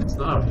then? It's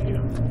not out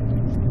here.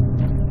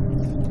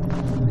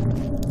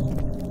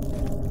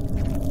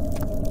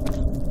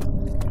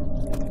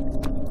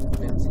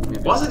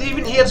 Was it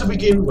even here to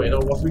begin with,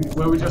 or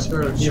were we just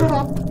heard here? Shut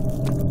up!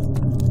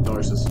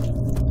 Noises.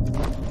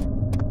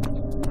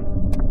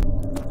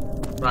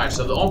 Right,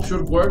 so the orb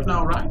should work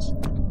now, right?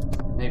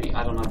 Maybe,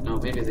 I do not know,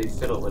 maybe they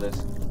fiddle with it.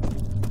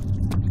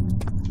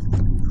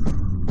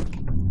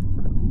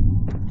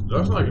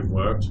 Looks like it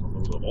worked,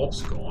 although the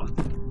orb's gone.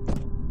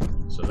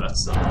 So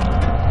that's moving!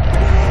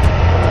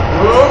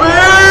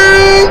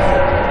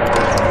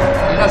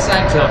 Inner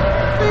sanctum!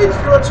 It's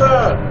your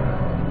turn!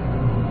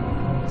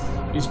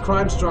 His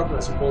crime struck her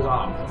as he pulled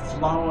arm. A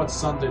flowered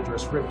Sunday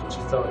dress ripped and she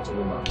fell into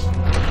the mud.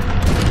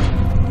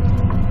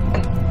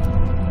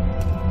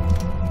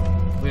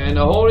 We're in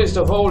the holiest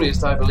of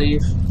holiest, I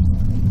believe.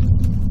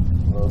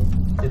 Well,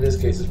 in this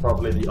case, it's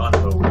probably the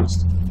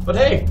unholiest. But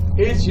hey,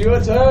 it's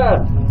your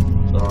turn!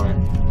 Sorry.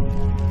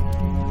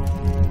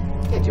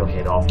 Get your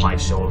head off my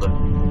shoulder.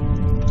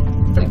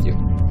 Thank you.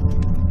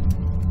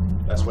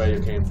 That's where you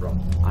came from.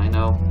 I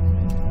know.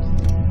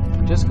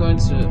 I'm just going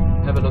to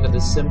have a look at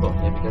this symbol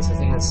here because I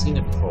think I've seen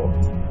it before.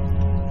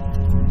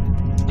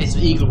 It's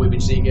the eagle we've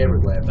been seeing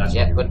everywhere. That's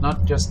yeah, but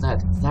not just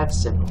that. That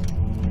symbol.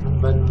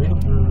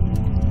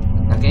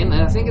 Again,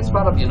 I think it's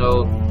part of, you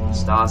know,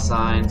 star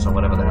signs or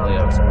whatever the hell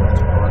you're supposed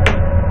to call it.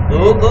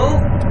 Go, go!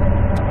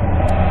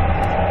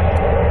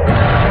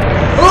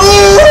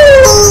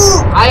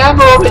 I am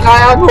moving!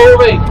 I am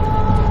moving!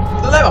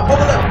 The lever! Pull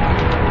the lever!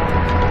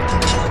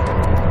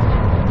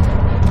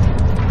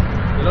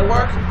 Did it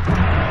work?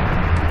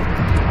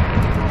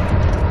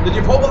 Did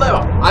you pull the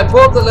lever? I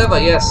pulled the lever,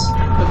 yes.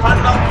 Then find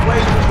another way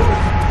to move.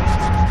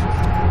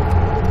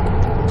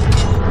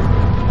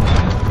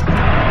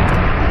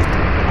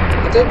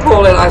 did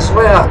pull it, I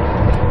swear.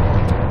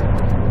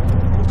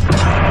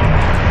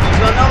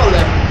 There's another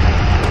lever.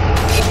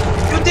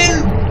 You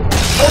didn't!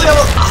 Pull the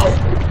other. Ow!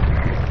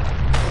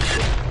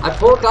 I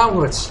pulled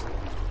downwards.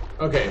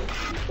 Okay.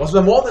 Was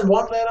there more than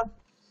one lever?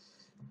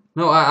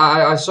 No,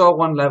 I saw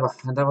one lever,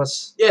 and that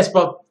was... Yes,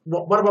 but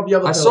what about the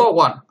other? I saw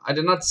one. I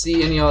did not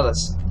see any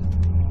others.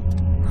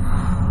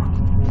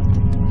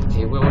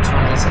 Okay, we will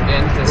try this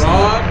again.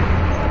 Run!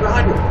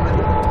 Behind you.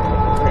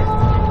 Okay.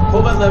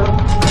 Pull that lever.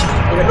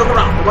 Okay, look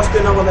around. There must be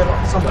another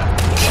lever somewhere.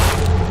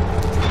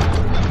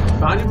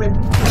 Behind you, maybe?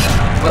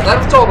 But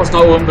that door was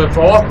not open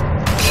before.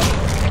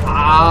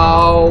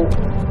 Ow!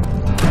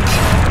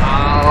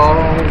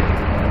 Ow!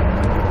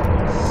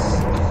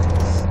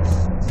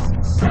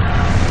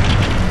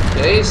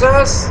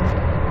 Jesus!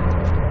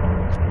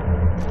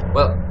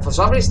 Well, for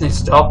some reason it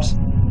stopped.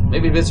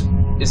 Maybe this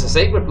is a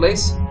sacred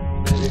place.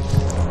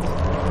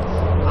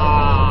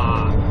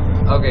 Ah!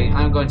 Okay,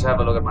 I'm going to have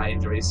a look at my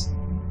injuries.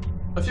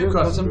 A few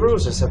Cuts and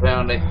bruises,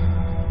 apparently.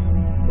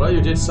 Well,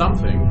 you did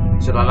something.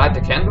 Should I light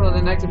the candle and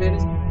then activate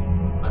it?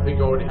 I think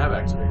you already have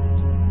activated it.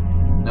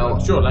 No.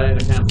 Sure, light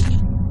the candle.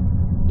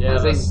 Yeah,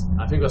 I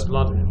I think there's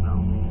blood in it now.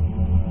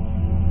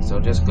 So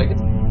just click it.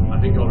 I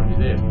think you already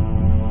did.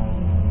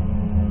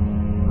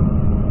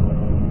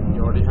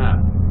 You already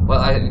have. Well,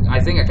 I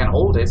think I can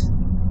hold it.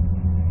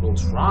 We'll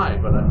try,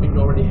 but I think you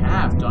already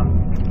have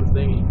done the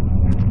thingy.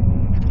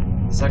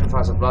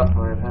 Sacrifice of blood,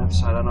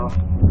 perhaps. I don't know.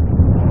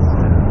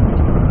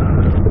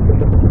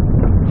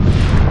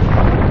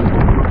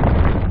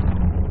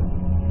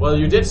 Well,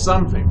 you did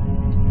something.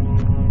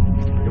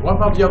 Okay, what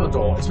about the other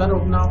door? Is that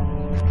open now?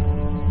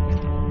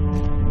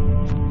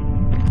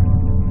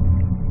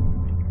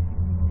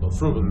 Well,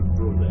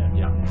 through there,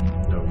 yeah.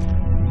 No.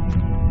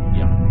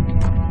 Yeah.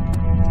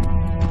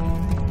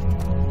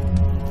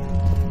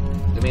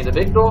 You mean the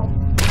big door?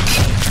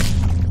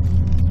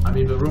 I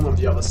mean the room on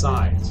the other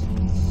side.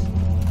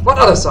 What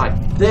other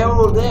side? They're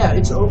over there.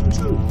 It's open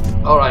too.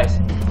 Alright.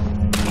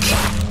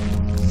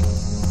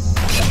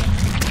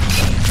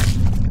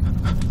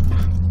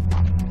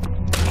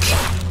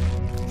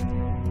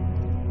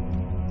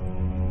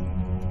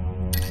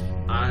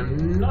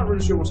 I'm not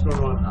really sure what's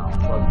going on now,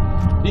 but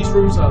these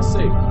rooms are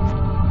safe.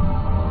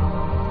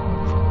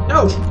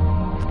 No!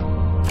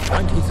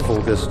 19th of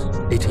August,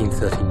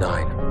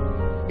 1839.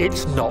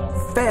 It's not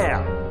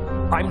fair.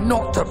 I'm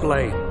not to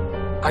blame.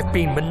 I've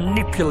been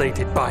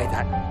manipulated by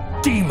that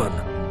demon.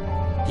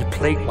 He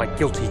played my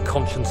guilty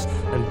conscience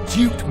and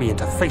duped me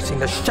into facing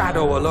the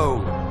shadow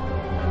alone.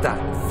 That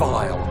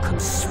vile,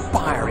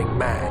 conspiring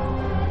man.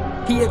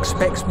 He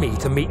expects me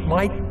to meet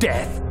my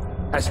death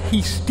as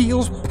he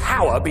steals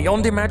power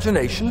beyond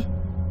imagination.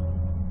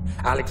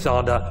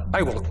 Alexander,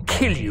 I will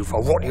kill you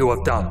for what you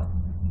have done.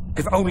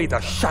 If only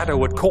the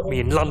shadow had caught me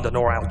in London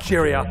or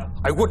Algeria,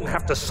 I wouldn't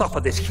have to suffer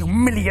this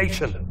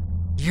humiliation.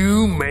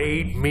 You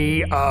made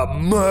me a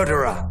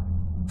murderer,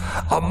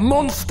 a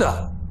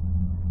monster.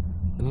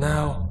 And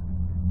now,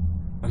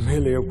 I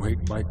merely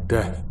await my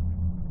death.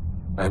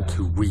 I am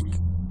too weak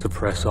to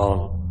press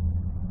on.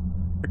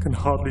 I can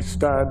hardly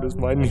stand as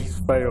my knees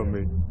fail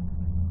me.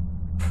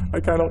 I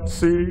cannot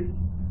see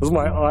as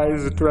my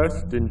eyes are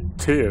dressed in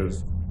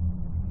tears.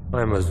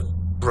 I am as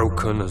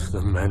broken as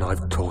the men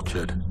I've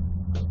tortured.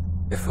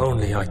 If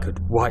only I could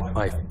wipe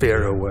my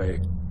fear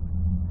away,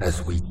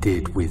 as we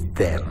did with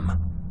them.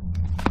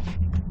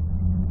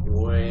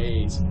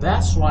 Wait,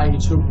 that's why he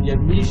took the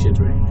amnesia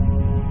drink.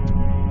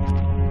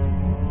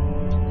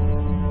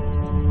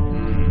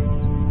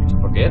 To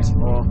forget?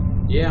 Or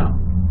Yeah,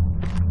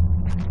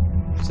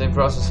 same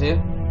process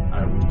here?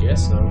 I would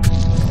guess so.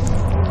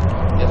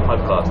 Here's my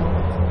blood.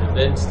 And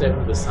then step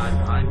in the sign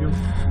behind you.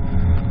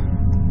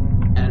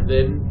 And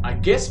then I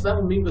guess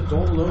that'll mean the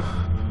door will open.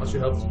 How's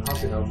your health?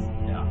 How's your health?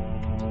 Yeah.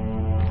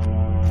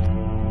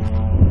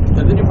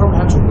 And then you probably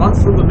have to run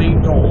through the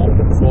main door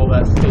for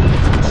that thing.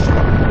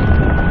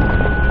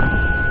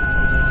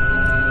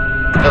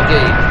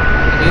 Okay,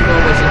 the main door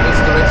was in which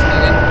direction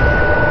again?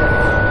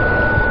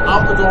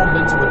 Out the door and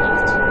then to the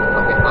left.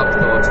 Okay, out the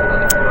door to the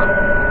left.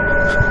 Right.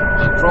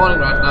 I'm crawling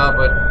right now,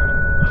 but...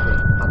 Okay,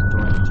 out the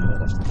door and then to the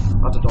left.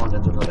 Out the door and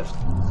then to the left.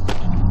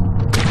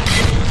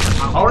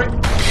 Hurry!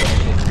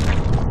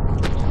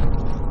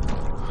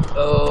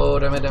 Oh,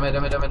 damn it.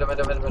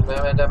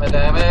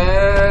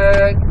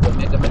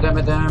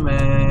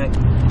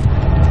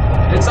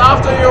 It's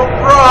after you,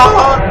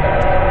 run!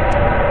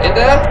 In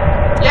there?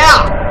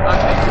 Yeah!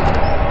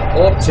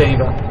 Orb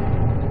chamber.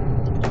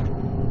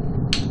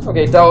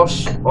 Okay,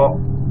 douse. Oh.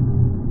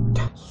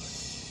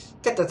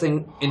 Get the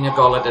thing in your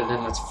gullet and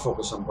then let's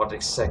focus on what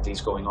exactly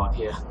is going on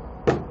here.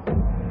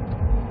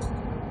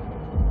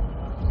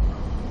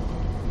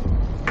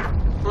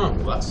 Oh,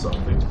 well, that's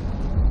something.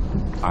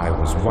 I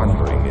was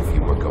wondering if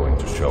you were going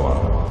to show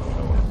up.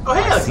 Oh,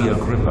 hey, I see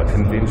Agrippa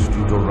convinced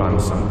you to run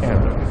some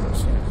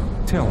errands.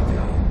 Tell me,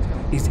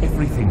 is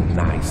everything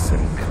nice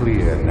and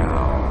clear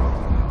now?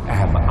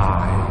 Am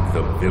I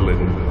the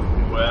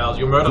villain? Well,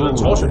 you murdered and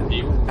tortured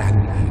people.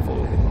 And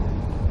evil.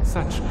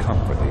 Such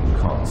comforting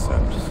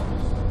concepts,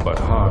 but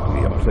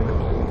hardly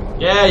applicable.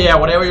 Yeah,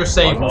 whatever you're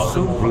saying, Are you boss.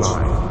 so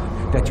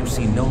blind that you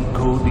see no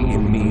good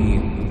in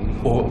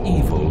me or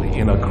evil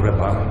in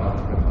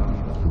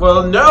Agrippa?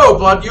 Well, no,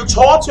 but you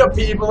torture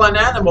people and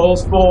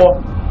animals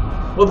for...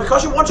 Well,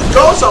 because you want to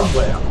go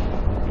somewhere.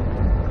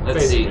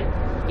 Let's see.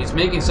 He's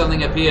making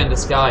something appear in the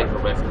sky,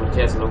 for if you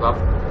care to look up.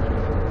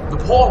 The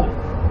portal,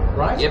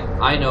 right? Yep,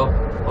 I know.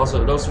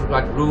 Also, those look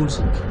like runes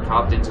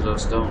carved into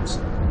those stones.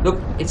 Look,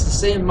 it's the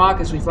same mark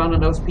as we found on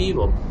those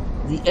people.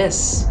 The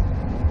S.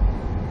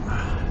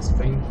 I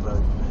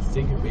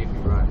think it may be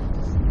right.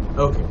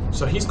 Okay,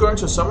 so he's going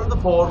to summon the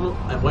portal,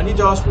 and when he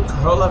does, we'll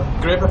curl up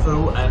Agrippa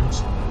through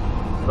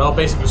and, well,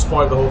 basically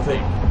spoil the whole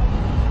thing.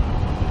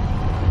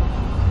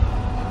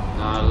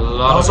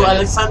 Also,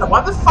 Alexander,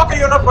 why the fuck are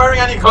you not wearing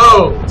any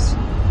clothes?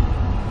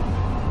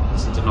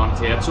 Listen to not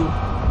care to.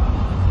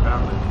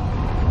 Apparently.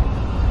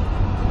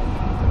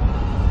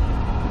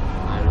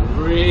 I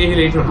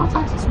really do not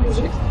like this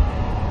music.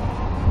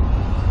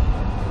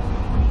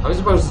 Are we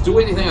supposed to do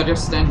anything or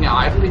just stand here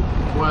idly?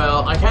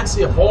 Well, I can't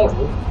see a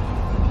portal,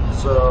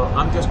 so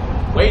I'm just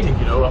waiting,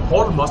 you know. A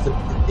portal must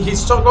have... He's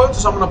still going to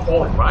summon a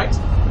portal, right?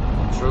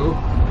 True.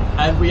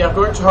 And we are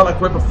going to hurl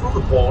Agrippa through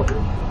the portal,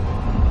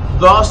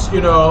 thus,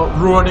 you know,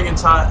 ruining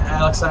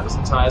Alexander's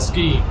entire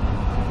scheme.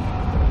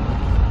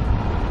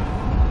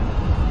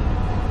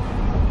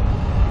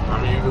 I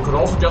mean, we could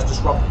also just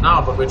disrupt it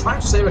now, but we're trying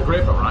to save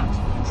Agrippa, right?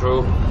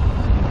 True.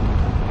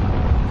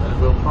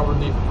 And we'll probably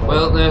need...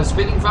 Well, they're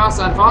spinning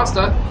faster and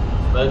faster.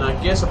 Then I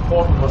guess a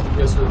portal must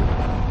appear soon.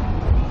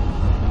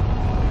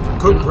 We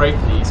could break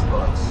these,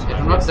 but... Yeah,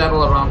 do not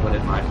dabble around with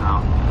it right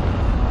now.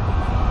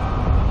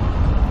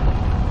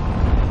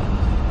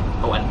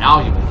 Oh, and now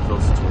you get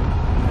closer to it.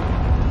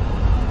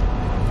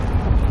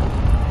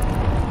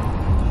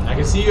 I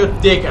can see your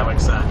dick,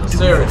 Alexander.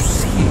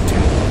 Seriously. Do you see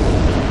it?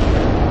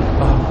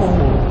 A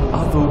whole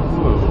other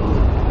world.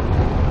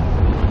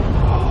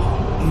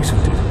 Oh, isn't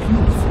it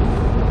beautiful?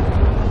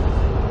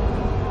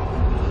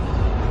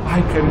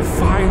 I can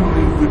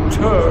finally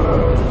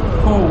return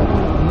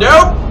home.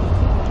 Nope!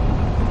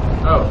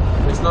 Oh,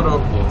 it's not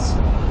open yet.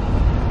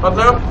 But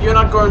nope, you're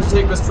not going to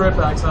take this trip,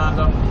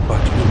 Alexander.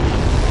 But you...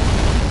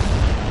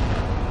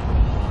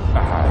 I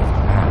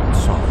am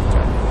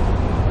solitary.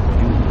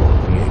 You won't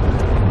be able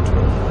to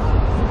enter.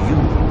 You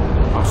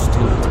are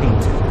still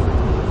tainted,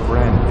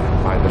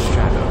 branded by the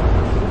shadow.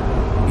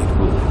 It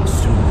will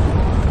consume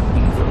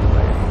you either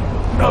way.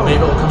 No, maybe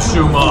it'll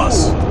consume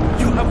us.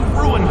 You have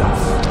ruined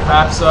us.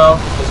 Perhaps so.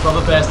 It's for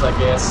the best, I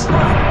guess.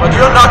 But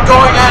you're not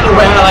going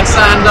anywhere,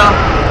 Alexander!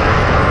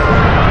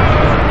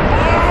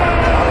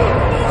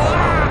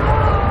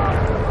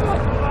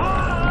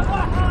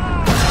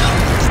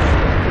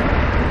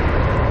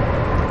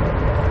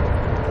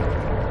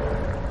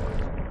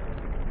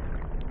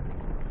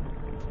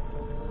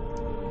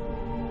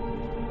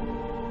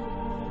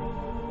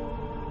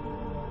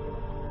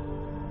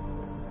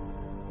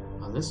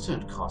 Well, this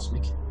turned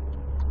cosmic.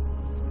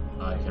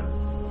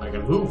 I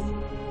can move.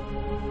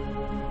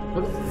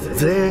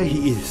 There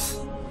he is.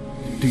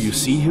 Do you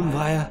see him,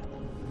 Vaya?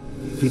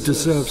 He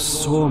deserves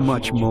so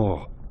much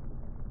more.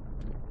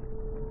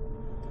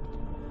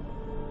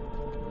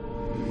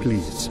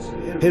 Please,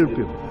 help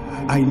him.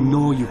 I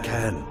know you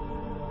can.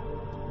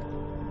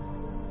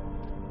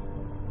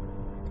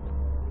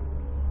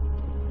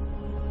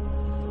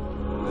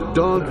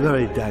 Don't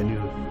worry,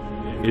 Daniel.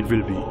 It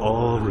will be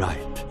all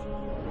right.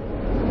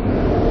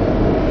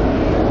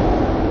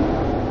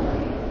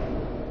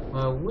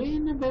 Well, we're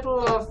in the middle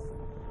of...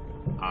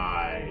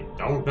 I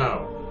don't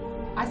know.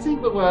 I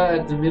think we were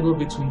at the middle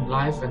between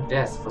life and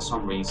death for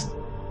some reason.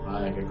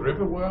 Like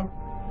Agrippa were?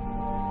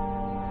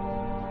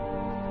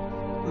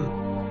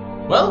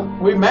 Well,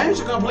 we managed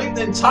to complete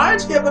the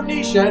entirety of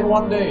Amnesia in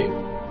one day.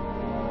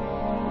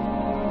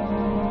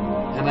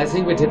 And I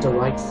think we did the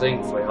right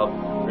thing for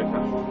helping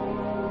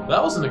Agrippa.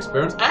 That was an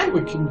experience, and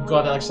we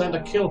got Alexander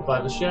killed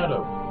by the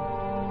shadow.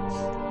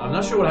 I'm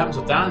not sure what happened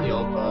to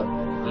Daniel, but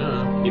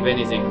yeah. If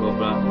anything,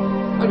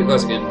 not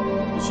because again,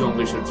 you show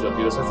visual to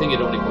abuse. I think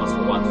it only goes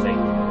for one thing.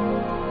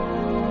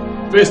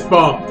 Fist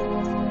bump!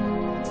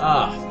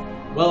 Ah,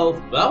 well,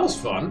 that was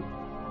fun.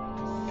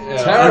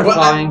 Yeah.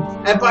 Terrifying.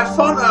 And by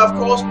fun, I of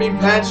course mean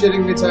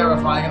pan-shittingly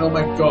terrifying, and oh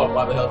my god,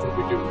 why the hell did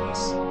we do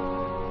this?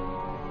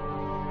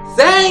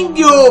 Thank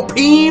you,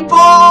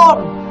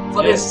 people,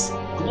 for this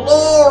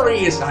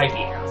glorious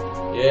idea.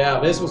 Yeah,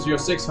 this was your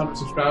 600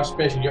 subscriber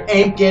special. You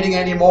ain't getting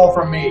any more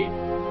from me.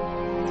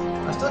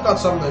 I still got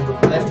some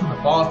left in the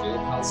bottle.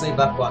 I'll save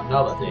that for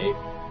another day.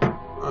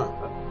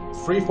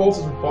 3/4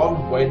 of the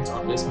bottle went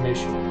on this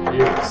mission.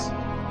 Yes.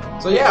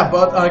 So yeah,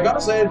 but I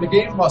gotta say the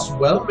game was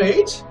well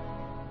made.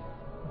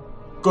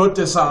 Good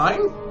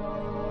design.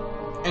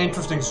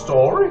 Interesting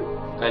story.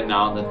 And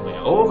now that we're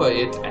over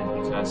it,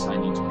 and because I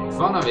need to make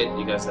fun of it,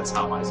 because that's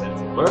how my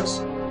sanity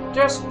works,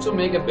 just to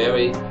make a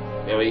very,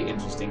 very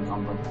interesting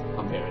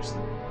comparison.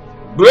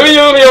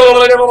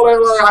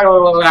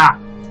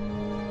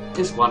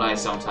 Is what I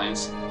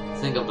sometimes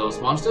think of those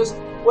monsters.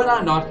 when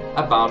I'm not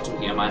about to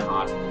hear my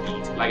heart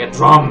beat like a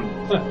drum.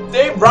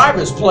 Dave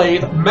Rivers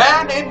played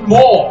Man in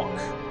Morgue.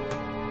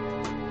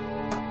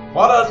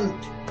 What an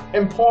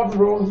important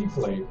role he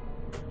played.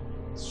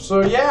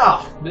 So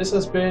yeah, this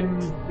has been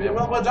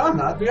well done.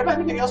 Do you have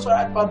anything else to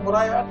add about what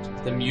I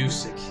heard? The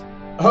music.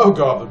 Oh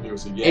god, the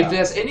music, yeah. If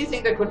there's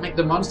anything that could make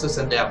the monsters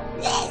and their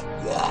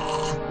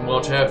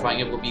more terrifying,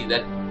 it would be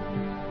that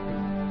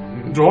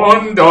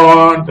dun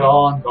dun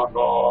dun dun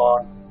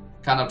dun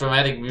kind of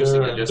dramatic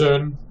music that just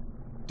dun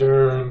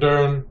dun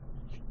dun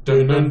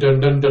dun dun dun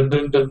dun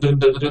dun dun dun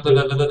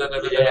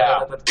dun.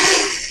 Yeah.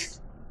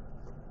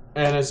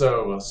 And it's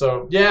over.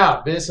 So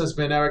yeah, this has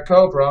been Eric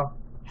Cobra.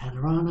 And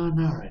run on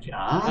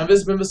Narraja. And this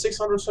has been the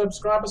 600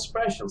 subscriber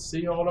special.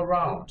 See you all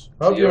around.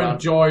 Hope you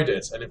enjoyed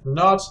it. And if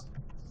not,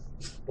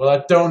 well, I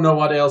don't know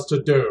what else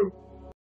to do.